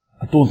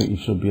 I don't think he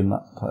should be in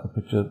that title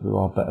picture. There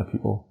are better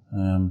people.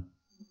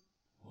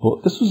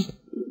 But this was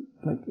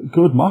like a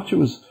good match. It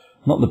was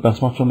not the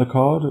best match on the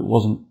card. It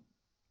wasn't,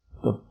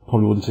 I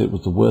probably wouldn't say it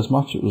was the worst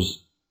match. It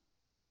was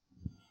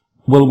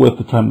well worth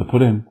the time to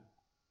put in.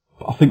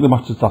 But I think the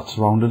matches that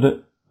surrounded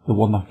it, the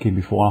one that came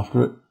before and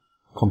after it,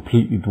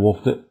 completely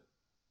dwarfed it.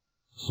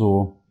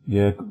 So,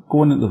 yeah,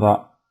 going into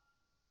that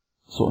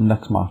sort of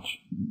next match,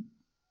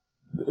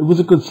 it was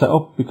a good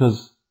setup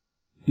because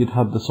you'd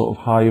had the sort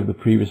of high of the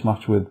previous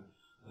match with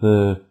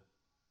the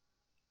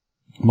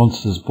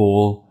Monsters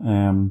Ball.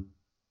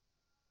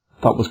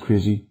 That was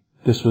crazy.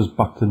 This was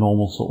back to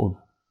normal sort of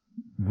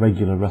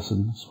regular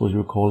wrestling, I suppose you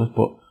would call it.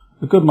 But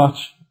a good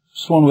match.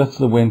 Swann gets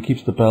the win,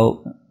 keeps the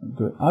belt.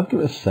 I'd give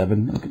it a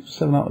 7. I'd give it a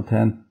 7 out of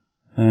 10.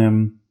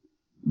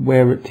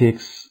 Where it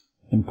takes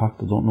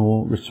Impact, I don't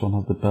know. Rich Swann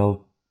has the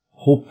belt.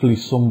 Hopefully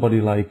somebody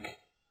like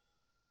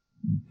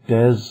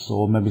Dez,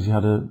 or maybe he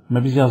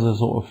has a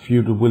sort of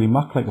feud with Willie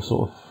Mack, like a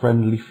sort of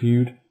friendly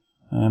feud.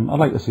 I'd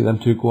like to see them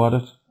two go at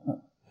it.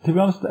 To be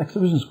honest, the X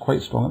Division is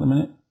quite strong at the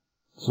minute,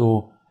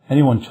 so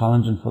anyone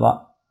challenging for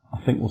that,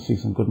 I think we'll see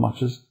some good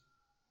matches.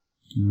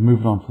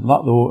 Moving on from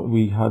that though,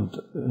 we had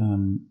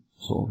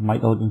sort of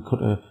Mike Elgin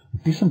cut a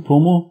decent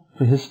promo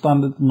for his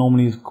standard.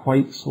 Normally is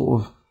quite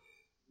sort of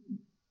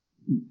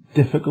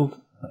difficult.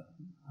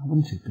 I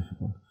wouldn't say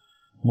difficult.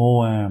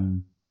 More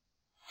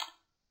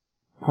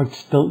quite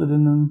stilted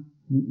in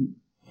them.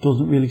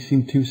 Doesn't really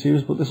seem too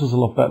serious, but this was a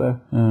lot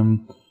better.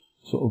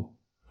 Sort of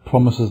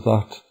promises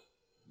that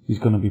he's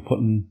going to be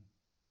putting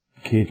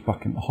Cage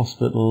back in the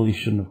hospital. He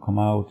shouldn't have come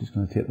out. He's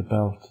going to take the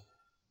belt.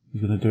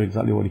 He's going to do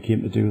exactly what he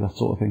came to do, that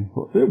sort of thing.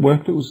 But it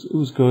worked. It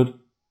was good.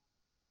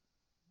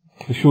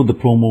 They showed the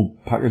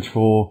promo package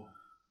for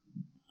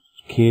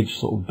Cage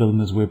sort of building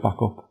his way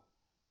back up,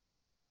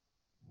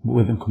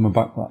 with him coming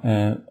back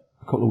a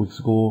couple of weeks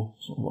ago,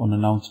 sort of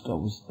unannounced. That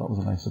was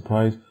a nice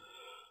surprise.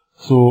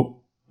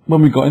 So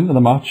when we got into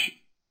the match,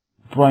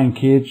 Brian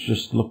Cage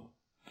just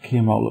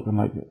came out looking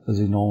like, as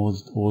he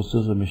always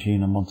does, a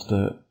machine, a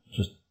monster,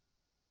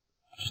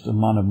 just a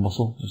man of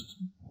muscle, just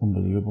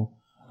unbelievable.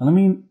 And I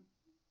mean,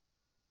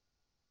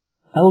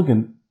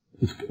 Elgin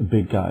is a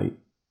big guy,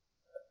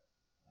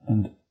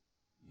 and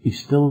he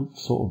still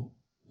sort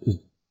of is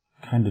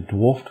kind of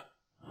dwarfed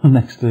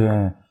next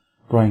to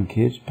Brian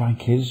Cage. Brian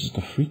Cage is just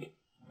a freak.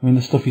 I mean,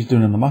 the stuff he's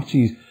doing in the match,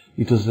 he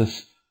does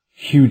this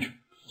huge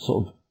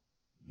sort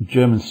of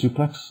German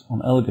suplex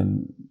on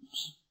Elgin,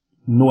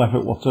 no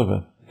effort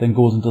whatsoever, then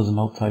goes and does an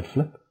outside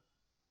flip.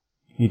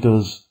 He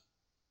does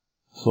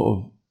sort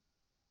of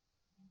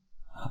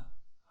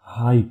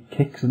high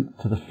kicks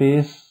to the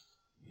face.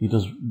 He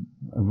does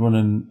a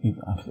running, he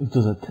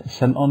does a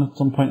senton at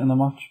some point in the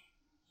match.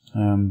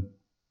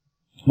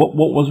 What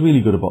was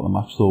really good about the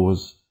match though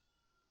was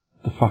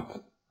the fact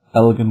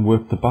Elgin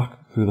worked the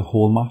back through the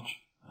whole match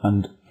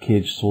and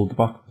Cage sold the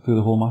back through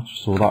the whole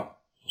match, so that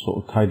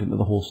sort of tied into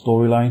the whole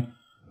storyline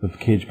with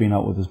Cage being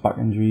out with his back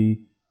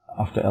injury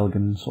after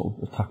Elgin sort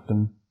of attacked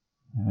him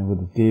with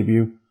his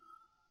debut.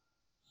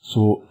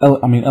 So,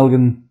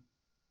 Elgin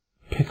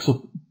picks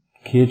up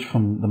Cage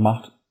from the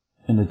mat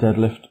in a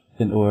deadlift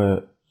into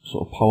a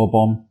sort of power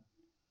bomb,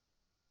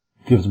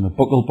 gives him a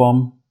buckle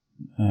bomb,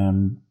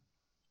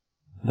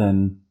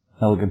 then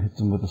Elgin hits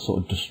him with a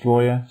sort of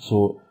destroyer.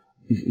 So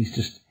he's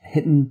just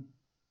hitting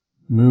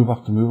move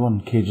after move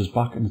on Cage's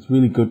back, and it's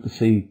really good to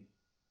see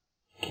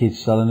Cage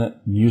selling it,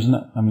 using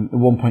it. I mean, at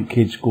one point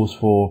Cage goes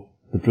for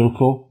the drill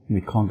claw, and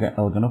he can't get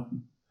Elgin up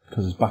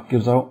because his back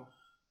gives out.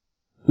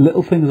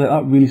 Little things like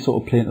that really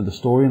sort of play into the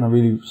story, and I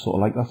really sort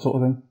of like that sort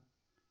of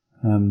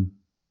thing.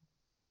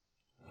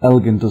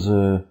 Elgin does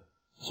a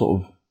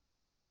sort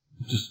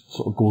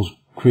of goes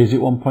crazy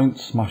at one point,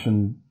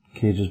 smashing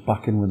Cage's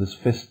back in with his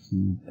fists,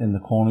 and in the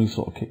corner he's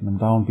sort of kicking him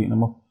down, beating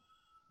him up.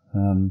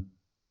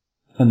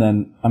 And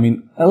then, I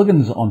mean,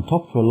 Elgin's on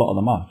top for a lot of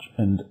the match,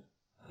 and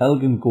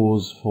Elgin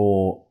goes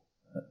for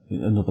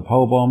another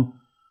powerbomb,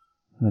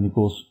 and then he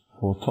goes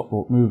for a top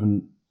rope move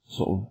and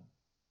sort of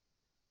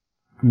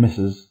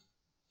misses.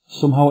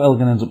 Somehow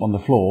Elgin ends up on the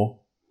floor.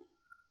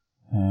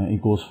 He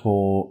goes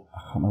for, I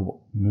can't remember what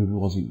move it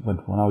was he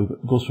went for now, he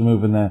goes for a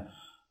move in there.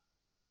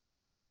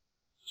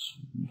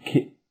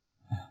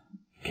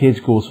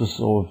 Cage goes for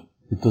sort of,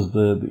 it does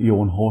the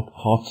Owen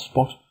Hart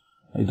spot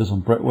he does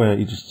on Brett, where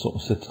he just sort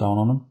of sits down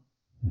on him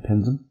and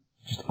pins him,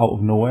 just out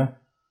of nowhere.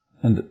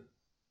 And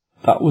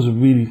I thought that was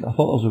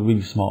a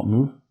really smart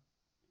move,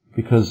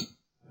 because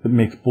it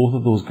makes both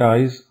of those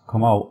guys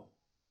come out.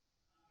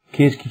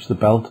 Cage keeps the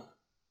belt,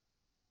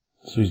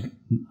 so he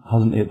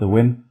hasn't ate the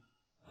win.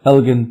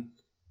 Elgin,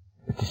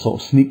 it's a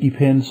sort of sneaky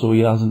pin, so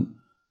he hasn't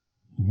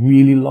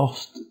really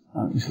lost.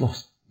 He's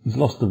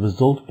lost the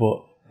result,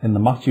 but in the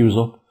match he was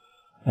up,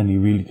 and he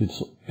really did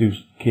do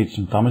Cage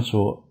some damage.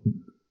 So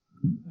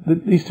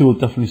these two will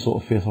definitely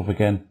sort of face off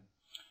again.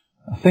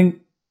 I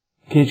think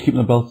Cage keeping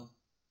the belt,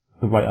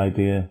 the right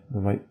idea, the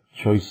right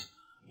choice.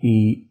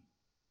 He's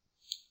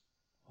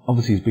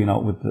been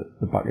out with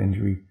the back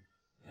injury.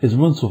 His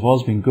run so far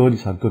has been good.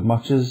 He's had good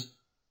matches.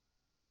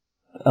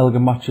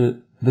 Elgin match,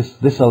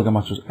 this Elgin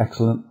match was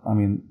excellent. I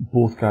mean,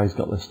 both guys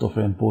got their stuff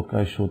in. Both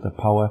guys showed their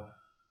power.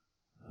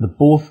 They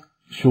both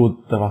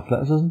showed their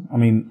athleticism. I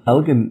mean,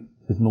 Elgin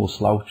is no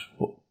slouch,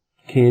 but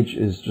Cage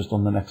is just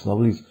on the next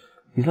level. He's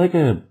like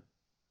a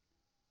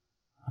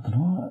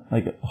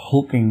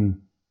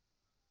hulking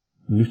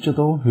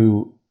luchador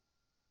who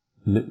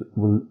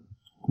will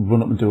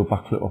run up and do a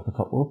backflip off the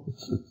top rope.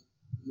 It's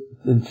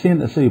insane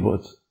to see,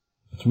 but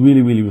it's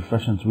really, really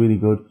refreshing. It's really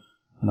good,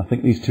 and I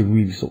think these two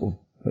really sort of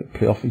like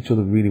play off each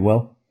other really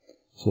well.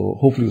 So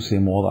hopefully we'll see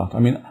more of that. I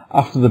mean,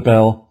 after the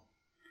bell,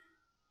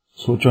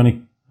 so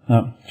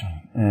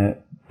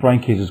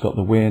Brian Cage has got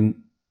the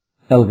win.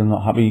 Elgin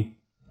not happy,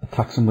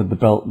 attacks him with the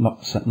belt,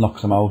 knocks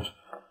him out.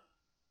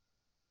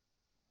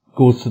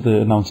 Goes to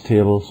the announce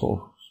table,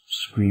 sort of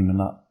screaming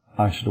that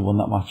I should have won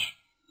that match.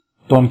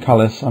 Don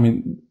Callis, I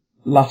mean,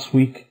 last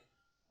week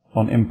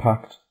on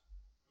Impact,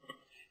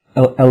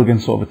 Elgin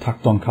sort of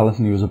attacked Don Callis,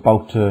 and he was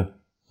about to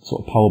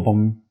sort of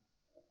powerbomb him,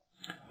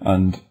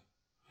 and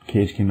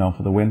Cage came down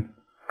for the win.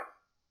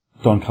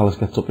 Don Callis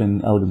gets up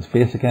in Elgin's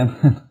face again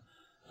and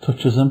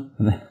touches him,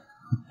 and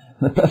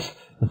the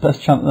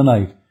best chant of the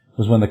night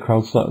was when the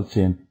crowd started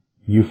saying,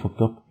 you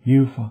fucked up,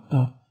 you fucked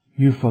up,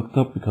 you fucked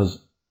up, because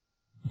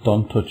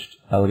Don touched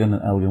Elgin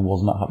and Elgin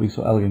was not happy.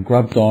 So Elgin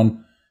grabbed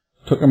Don,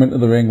 took him into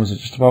the ring, was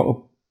just about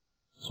to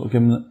sort of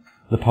give him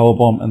the power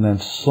bomb, and then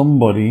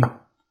somebody,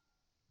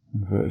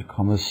 inverted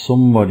commas,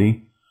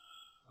 somebody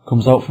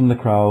comes out from the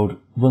crowd,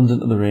 runs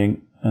into the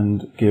ring,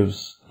 and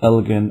gives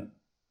Elgin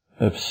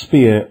a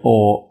spear,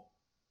 or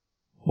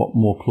what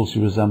more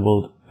closely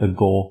resembled a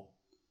gore.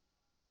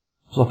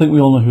 So I think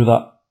we all know who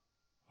that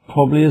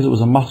probably is. It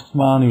was a masked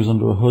man. He was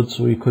under a hood,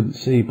 so he couldn't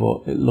see,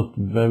 but it looked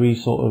very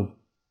sort of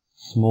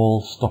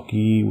small,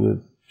 stocky,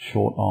 with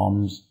short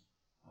arms.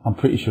 I'm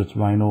pretty sure it's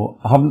Rhino.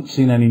 I haven't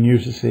seen any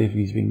news to say if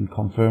he's been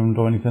confirmed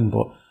or anything,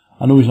 but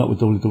I know he's not with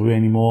WWE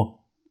anymore.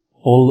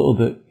 All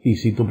the other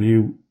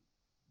ECW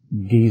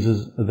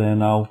geezers are there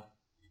now.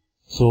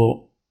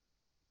 So,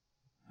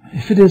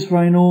 if it is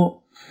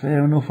Rhino,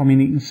 fair enough. I mean,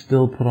 he can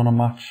still put on a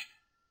match.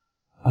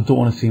 I don't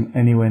want to see him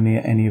anywhere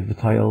near any of the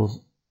titles.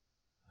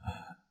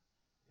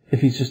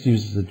 If he's just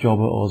used as a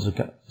jobber or as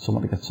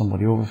someone to get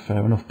somebody over,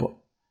 fair enough. But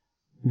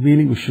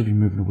really, we should be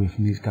moving away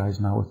from these guys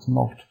now.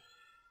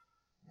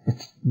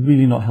 It's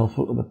really not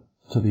helpful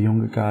to the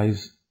younger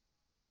guys.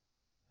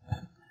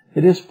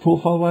 It is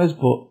profile-wise,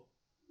 but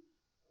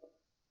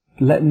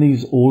letting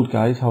these old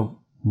guys have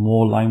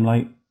more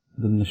limelight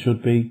than they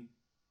should be.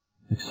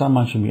 Like,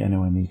 Sandman shouldn't be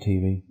anywhere near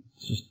TV.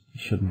 It's just, he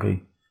shouldn't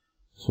be.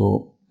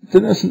 So, it's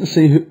interesting to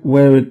see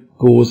where it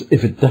goes,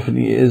 if it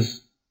definitely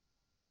is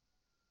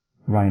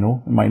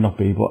Rhino. It might not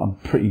be, but I'm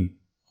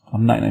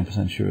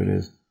 99% sure it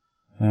is.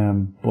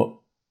 But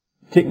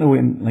taking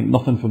away like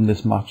nothing from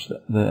this match,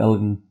 the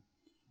Elgin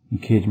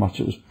and Cage match,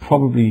 it was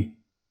probably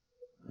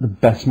the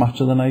best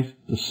match of the night.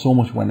 There's so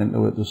much went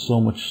into it. There's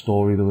so much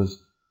story. There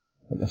was,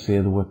 like I say,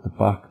 they worked the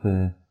back.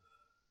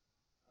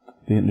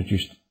 They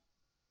introduced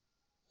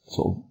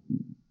sort of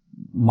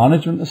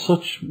management as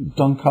such.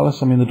 Don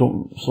Callis, I mean, they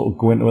don't sort of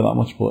go into it that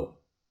much, but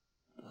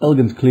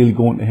Elgin's clearly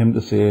going to him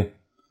to say,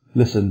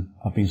 listen,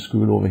 I've been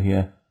screwed over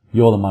here.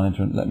 You're the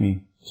management. Let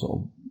me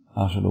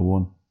I should have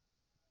won.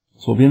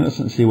 So it'll be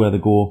interesting to see where they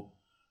go,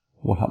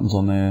 what happens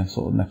on their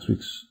sort of next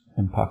week's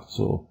Impact.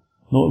 So,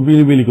 no, a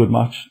really, really good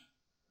match.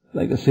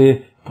 Like I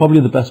say, probably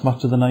the best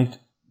match of the night.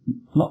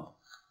 Not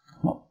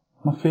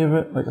my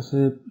favourite, like I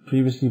said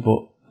previously,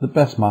 but the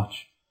best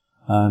match.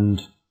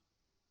 And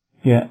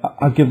yeah,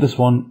 I'd give this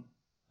one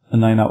a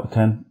 9 out of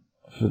 10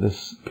 for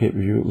this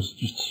pay-per-view. It was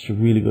just such a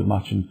really good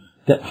match, and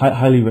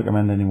highly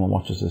recommend anyone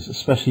watches this,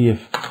 especially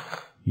if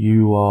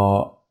you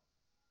are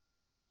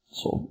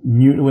sort of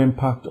new to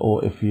Impact,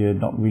 or if you're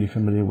not really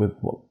familiar with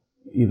what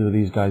either of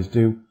these guys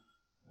do.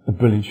 A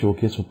brilliant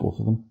showcase for both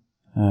of them.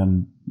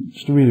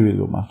 Just a really, really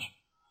good match.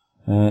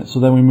 So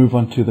then we move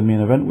on to the main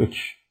event,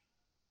 which,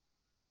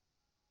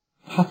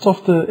 hats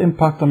off to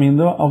Impact. I mean,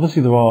 there are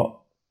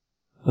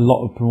a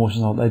lot of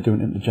promotions out there doing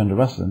intergender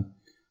wrestling.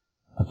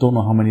 I don't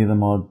know how many of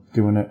them are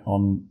doing it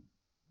on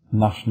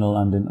national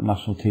and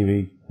international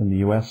TV in the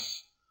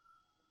US.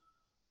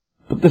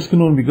 But this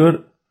can only be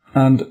good,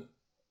 and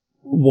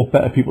what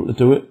better people to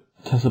do it?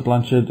 Tessa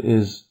Blanchard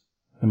is,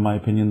 in my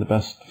opinion, the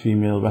best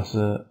female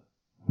wrestler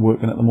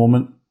working at the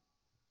moment.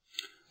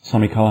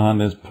 Sami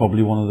Callihan is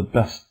probably one of the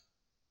best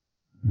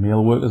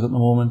male workers at the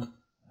moment.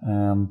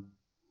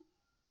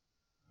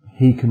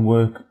 He can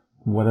work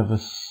whatever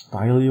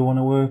style you want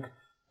to work.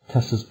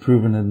 Tessa's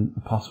proven in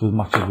the past with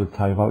matches with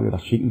Ty Valkyrie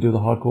that she can do the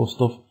hardcore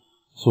stuff.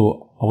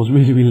 So I was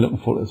really, really looking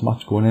forward to this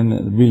match going in.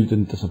 It really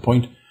didn't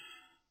disappoint.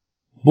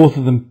 Both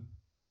of them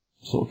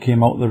sort of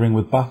came out of the ring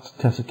with bats.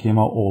 Tessa came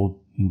out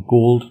all in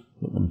gold,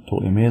 looking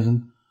totally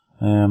amazing.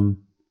 And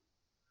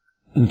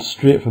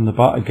straight from the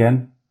bat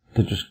again,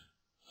 they just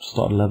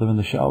started leathering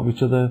the shit out of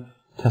each other.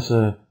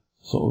 Tessa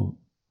sort of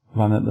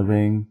ran at the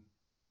ring,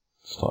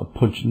 started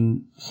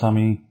punching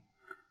Sami.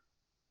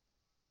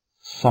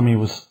 Sami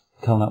was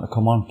telling her to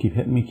come on, keep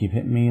hitting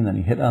me, and then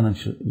he hit her, and then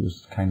she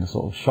was kind of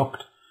sort of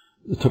shocked.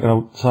 They took her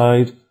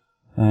outside.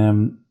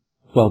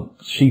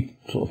 She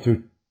sort of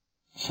threw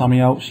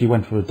Sami out. She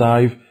went for a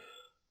dive.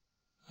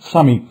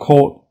 Sami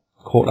caught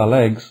her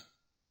legs,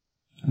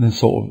 and then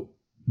sort of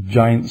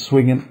giant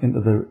swinging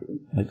into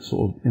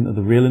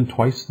the railing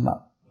twice, and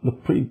that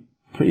looked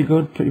pretty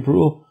good, pretty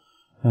brutal.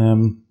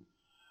 Then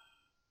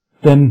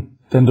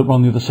they end up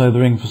on the other side of the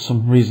ring. For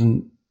some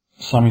reason,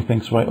 Sami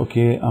thinks, right,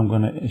 okay, I'm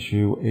going to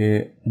issue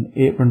an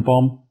apron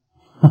bomb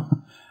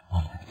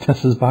on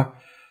Tessa's back,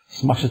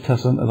 smashes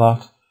Tessa into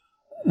that.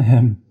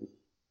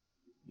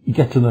 He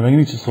gets in the ring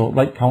and he's just thought,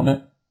 right, count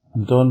it,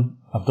 I'm done,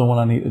 I've done what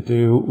I need to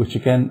do, which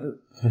again,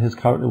 for his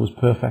character was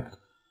perfect.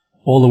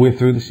 All the way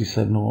through this, he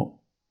said, no,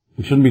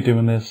 we shouldn't be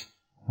doing this,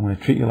 I'm going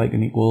to treat you like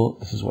an equal,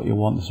 this is what you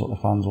want, this is what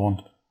the fans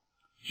want.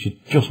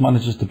 She just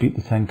manages to beat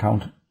the 10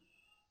 count.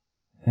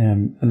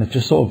 And it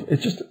just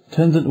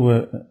turns into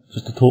a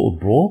total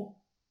brawl,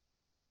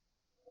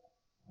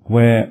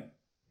 where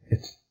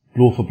it's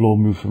blow for blow,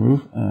 move for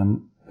move.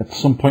 At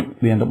some point,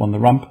 they end up on the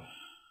ramp.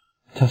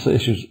 Tessa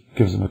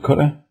gives him a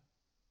cutter.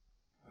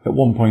 At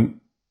one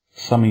point,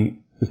 Sami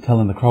is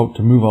telling the crowd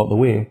to move out the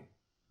way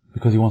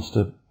because he wants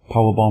to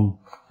powerbomb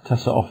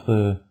Tessa off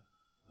the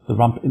the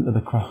ramp into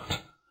the crowd.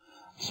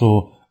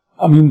 So,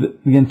 I mean,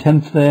 the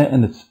intent there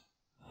and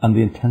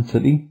the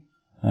intensity.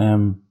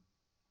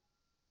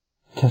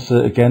 Tessa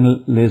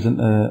again lays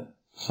into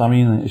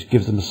Sami and it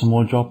gives him a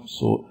Samoa drop.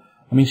 So,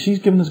 I mean, she's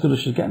given as good as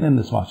she's getting in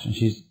this match, and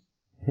she's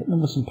hitting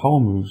him with some power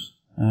moves.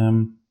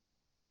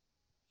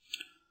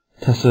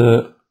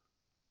 Tessa,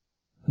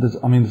 there's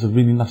a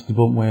really nasty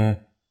bump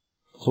where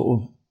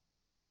sort of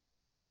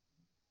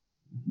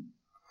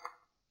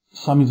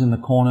Sami's in the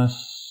corner,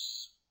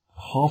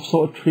 half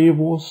sort of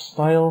Trevo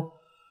style.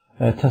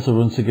 Tessa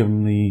runs to give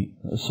him the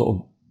sort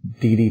of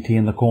DDT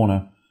in the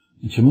corner,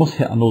 and she must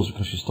hit her nose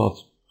because she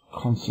starts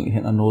constantly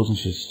hitting her nose, and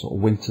she's sort of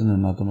wincing,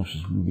 and I don't know if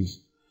she's maybe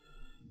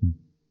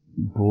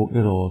broke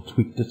it or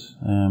tweaked it.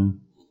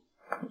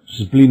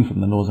 She's bleeding from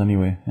the nose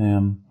anyway.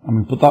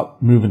 But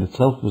that move in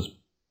itself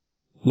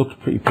looked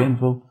pretty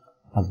painful,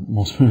 as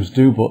most moves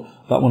do, but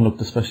that one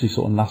looked especially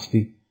sort of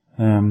nasty.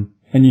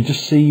 And you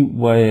just see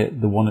where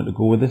they wanted to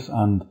go with this,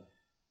 and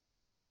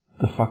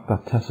the fact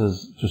that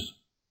Tessa's just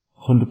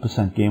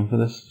 100% game for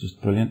this,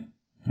 just brilliant.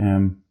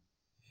 And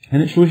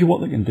it shows you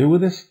what they can do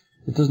with this.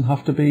 It doesn't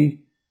have to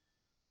be,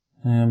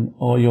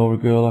 oh, you're a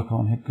girl, I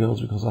can't hit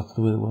girls because that's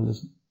the way the world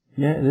is.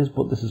 Yeah, it is,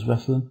 but this is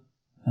wrestling,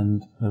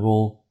 and they're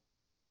all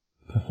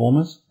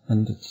performers,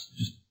 and it's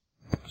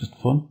just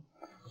fun.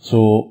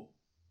 So,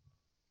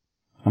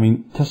 I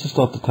mean, Tessa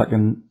starts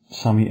attacking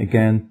Sami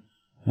again.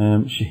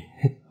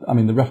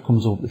 The ref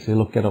comes over to say,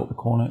 look, get out the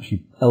corner.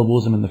 She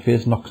elbows him in the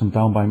face, knocks him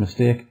down by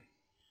mistake.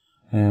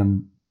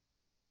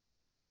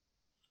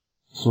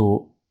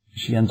 So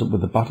she ends up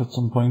with the bat at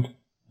some point.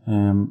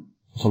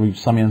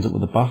 Sami ends up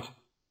with the bat.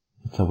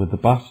 Hits her with the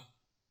bat.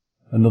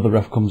 Another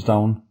ref comes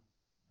down.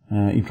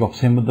 He drops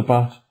him with the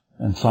bat,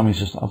 and Sami's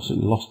just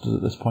absolutely lost it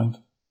at this point.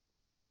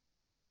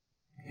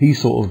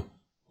 He's sort of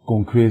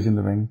going crazy in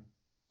the ring.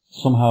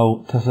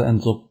 Somehow Tessa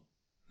ends up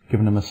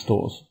giving him a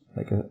stores,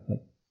 like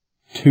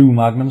two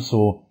magnums.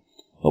 So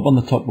up on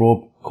the top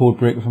rope, code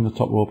breaker from the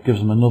top rope, gives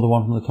him another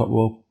one from the top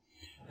rope.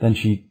 Then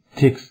she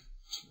takes,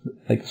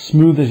 like,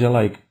 smooth as you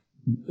like,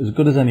 as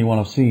good as anyone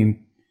I've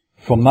seen,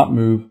 from that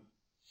move,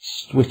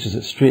 switches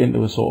it straight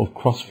into a sort of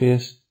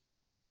crossface.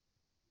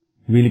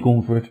 Really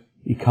going for it.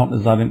 He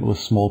counters that into a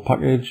small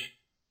package.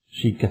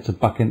 She gets it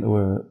back into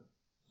a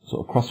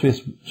sort of crossface.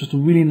 Just a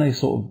really nice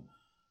sort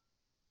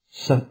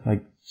of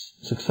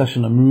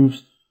succession of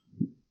moves.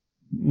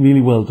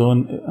 Really well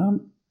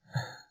done.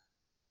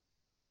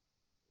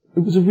 It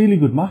was a really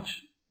good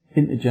match,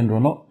 intergender or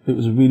not. It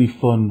was a really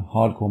fun,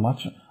 hardcore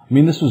match. I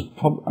mean, this was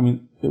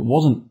it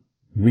wasn't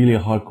really a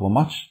hardcore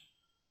match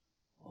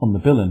on the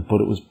billing,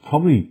 but it was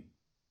probably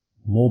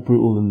more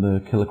brutal than the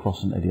Killer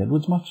Cross and Eddie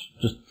Edwards match.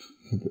 Just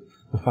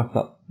the fact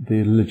that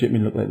they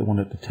legitimately looked like they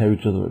wanted to tear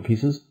each other to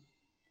pieces.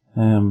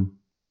 So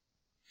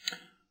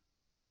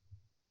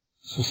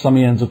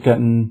Sami ends up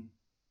getting,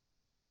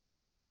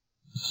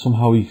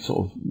 somehow he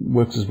sort of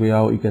works his way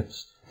out. He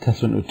gets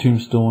Tessa into a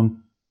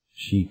tombstone.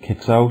 She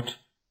kicks out.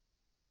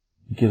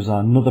 He gives her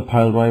another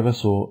pile driver,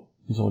 so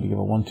he's already given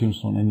her one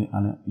tombstone.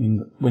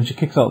 And when she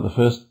kicks out the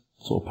first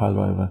sort of pile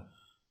driver,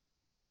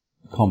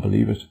 I can't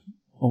believe it.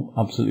 Oh,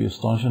 absolutely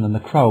astonishing. And the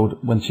crowd,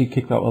 when she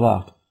kicked out of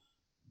that,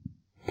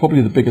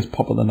 probably the biggest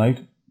pop of the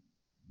night.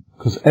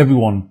 Because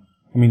everyone,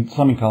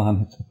 Sami Callihan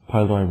hits a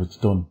pile driver, it's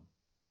done.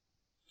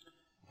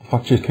 The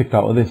fact she's kicked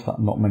out of this, that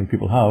not many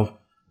people have,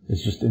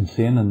 is just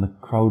insane, and the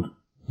crowd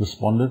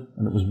responded,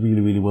 and it was really,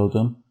 really well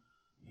done.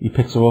 He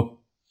picks her up,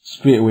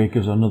 straight away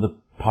gives her another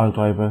pile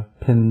driver,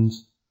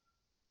 pins.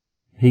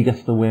 He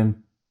gets the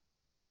win.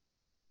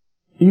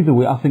 Either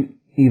way,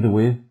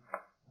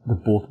 they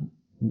both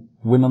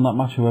win on that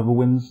match, whoever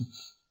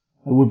wins.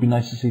 It would be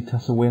nice to see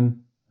Tessa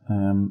win.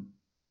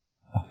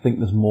 I think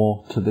there's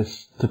more to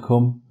this to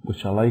come,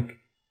 which I like.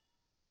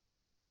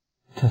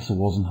 Tessa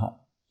wasn't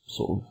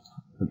sort of,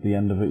 at the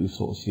end of it, you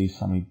sort of see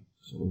Sami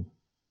sort of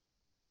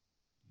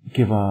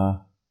give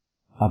her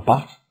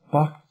bat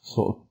back,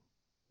 sort of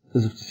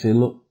as if to say,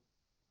 look,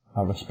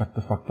 I respect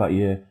the fact that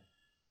you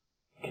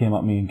came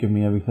at me and gave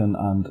me everything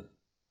and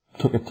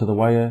took it to the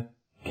wire,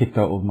 kicked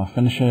out of my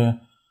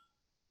finisher.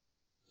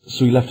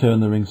 So he left her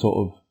in the ring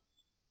sort of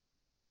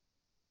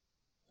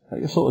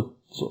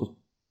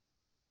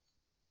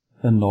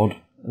a nod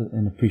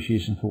in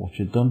appreciation for what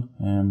she'd done,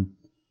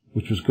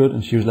 which was good,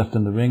 and she was left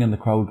in the ring and the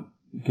crowd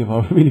gave her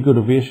a really good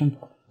ovation,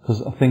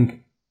 because I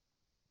think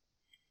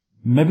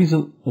maybe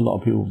a lot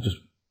of people just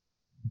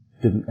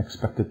didn't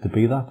expect it to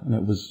be that, and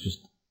it was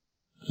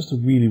just a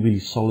really, really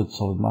solid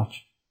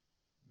match.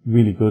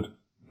 Really good.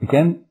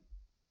 Again,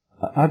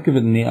 I'd give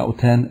it an 8 out of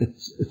 10.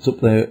 It's up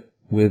there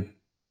with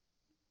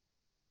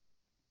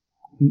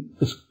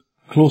as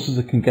close as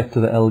it can get to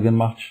the Elgin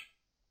match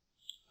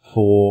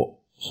for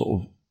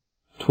sort of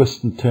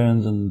twists and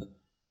turns and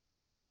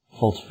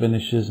false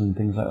finishes and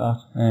things like that.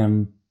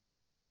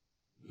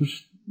 It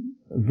was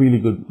a really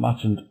good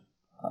match, and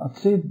I'd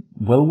say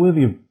well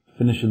worthy of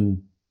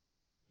finishing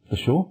the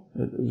show.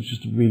 It was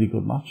just a really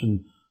good match,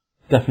 and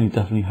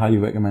definitely highly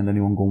recommend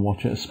anyone go and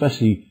watch it,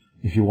 especially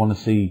if you want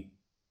to see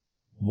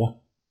what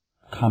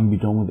can be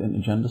done with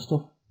intergender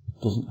stuff.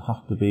 It doesn't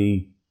have to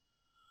be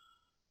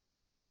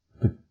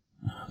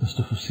the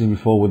stuff I've seen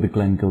before with the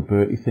Glenn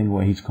Gilberti thing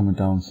where he's coming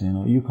down saying,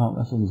 oh, you can't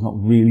wrestle. He's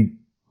not really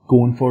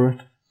going for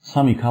it.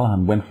 Sami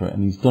Callihan went for it,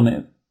 and he's done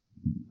it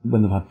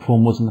when they've had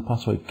promos in the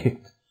past where he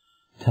kicked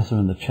Tessa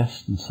in the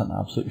chest and sent her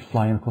absolutely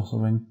flying across the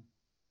ring.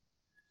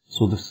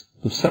 So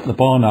they've set the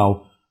bar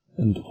now,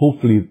 and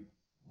hopefully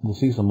we'll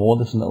see some more of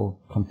this and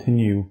it'll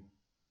continue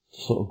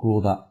to sort of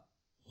grow that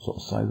sort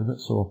of side of it.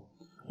 So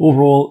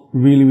overall,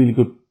 really, really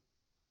good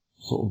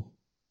sort of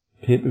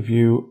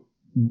pay-per-view,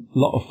 a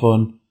lot of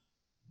fun.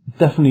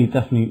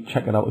 Definitely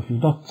check it out. If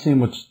you've not seen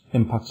much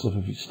Impact stuff,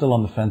 if you're still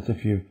on the fence,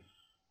 if you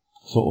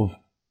sort of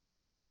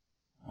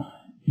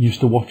used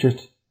to watch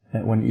it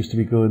when it used to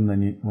be good, and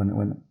then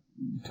when it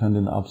turned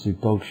into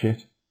absolute dog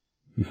shit,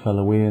 you fell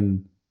away,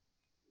 and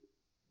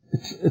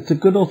it's a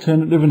good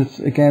alternative. And it's,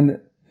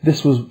 again,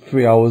 this was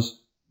 3 hours,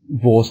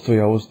 Raw's 3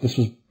 hours. This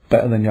was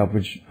better than the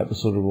average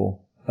episode of Raw.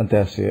 I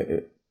dare say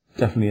it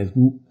definitely is.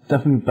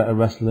 Definitely better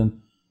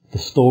wrestling. The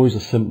stories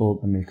are simple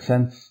and make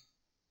sense.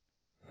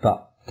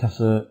 That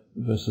Tessa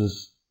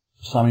versus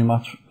Sami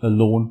match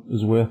alone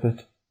is worth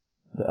it.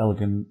 The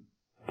Elgin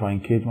Brian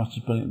Cage match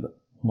is brilliant. The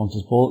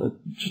Monsters Ball,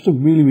 it's just a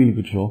really, really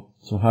good show.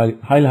 So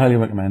highly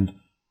recommend.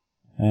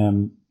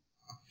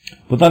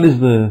 But that is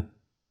it.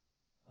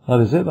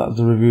 That's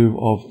the review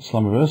of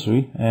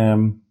Slammiversary.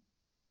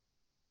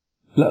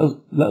 Let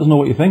us know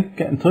what you think.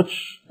 Get in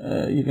touch.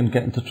 You can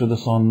get in touch with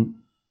us on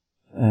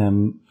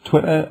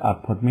Twitter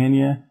at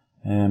Podmania.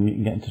 You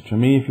can get in touch with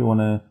me if you want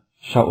to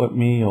shout at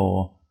me,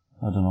 or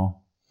I don't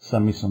know,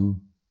 send me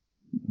some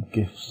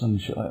gifts and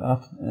shit like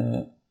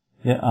that.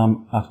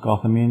 I'm at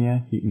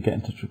Gothamania. You can get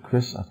in touch with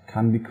Chris at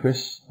Candy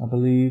Chris, I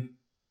believe.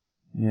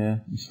 Yeah,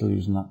 he's still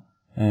using that.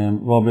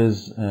 Rob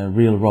is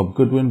real Rob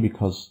Goodwin,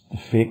 because the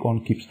fake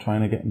one keeps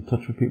trying to get in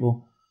touch with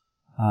people.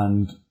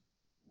 And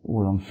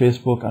we're on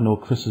Facebook. I know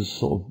Chris has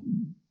sort of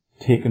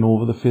taken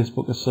over the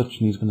Facebook as such,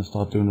 and he's going to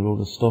start doing a load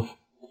of stuff.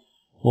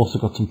 Also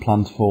got some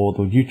plans for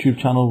the YouTube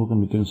channel. We're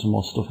going to be doing some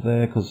more stuff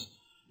there, because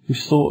we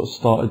sort of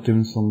started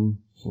doing some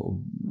sort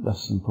of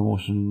wrestling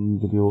promotion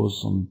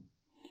videos, and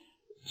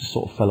just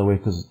sort of fell away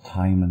because of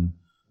time and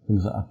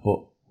things like that.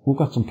 But we've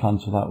got some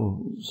plans for that.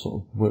 We're sort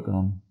of working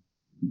on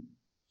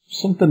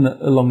something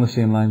along the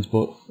same lines,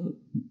 but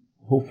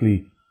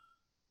hopefully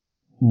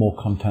more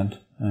content.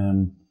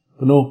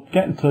 But no,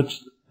 get in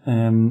touch.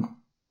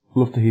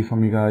 Love to hear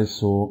from you guys.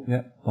 So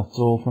yeah, that's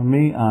all from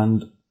me,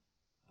 and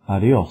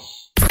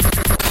adios.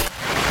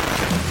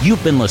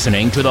 You've been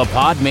listening to the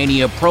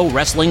Podmania Pro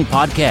Wrestling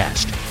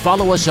Podcast.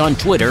 Follow us on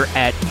Twitter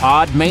at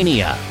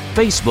Podmania,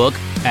 Facebook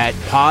at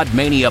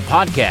Podmania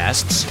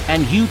Podcasts,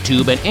 and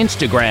YouTube and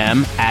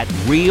Instagram at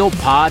Real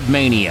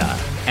Podmania.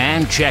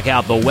 And check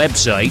out the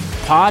website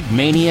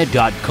podmania.co.uk.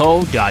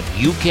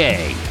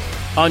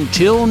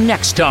 Until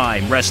next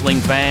time, wrestling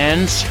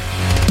fans.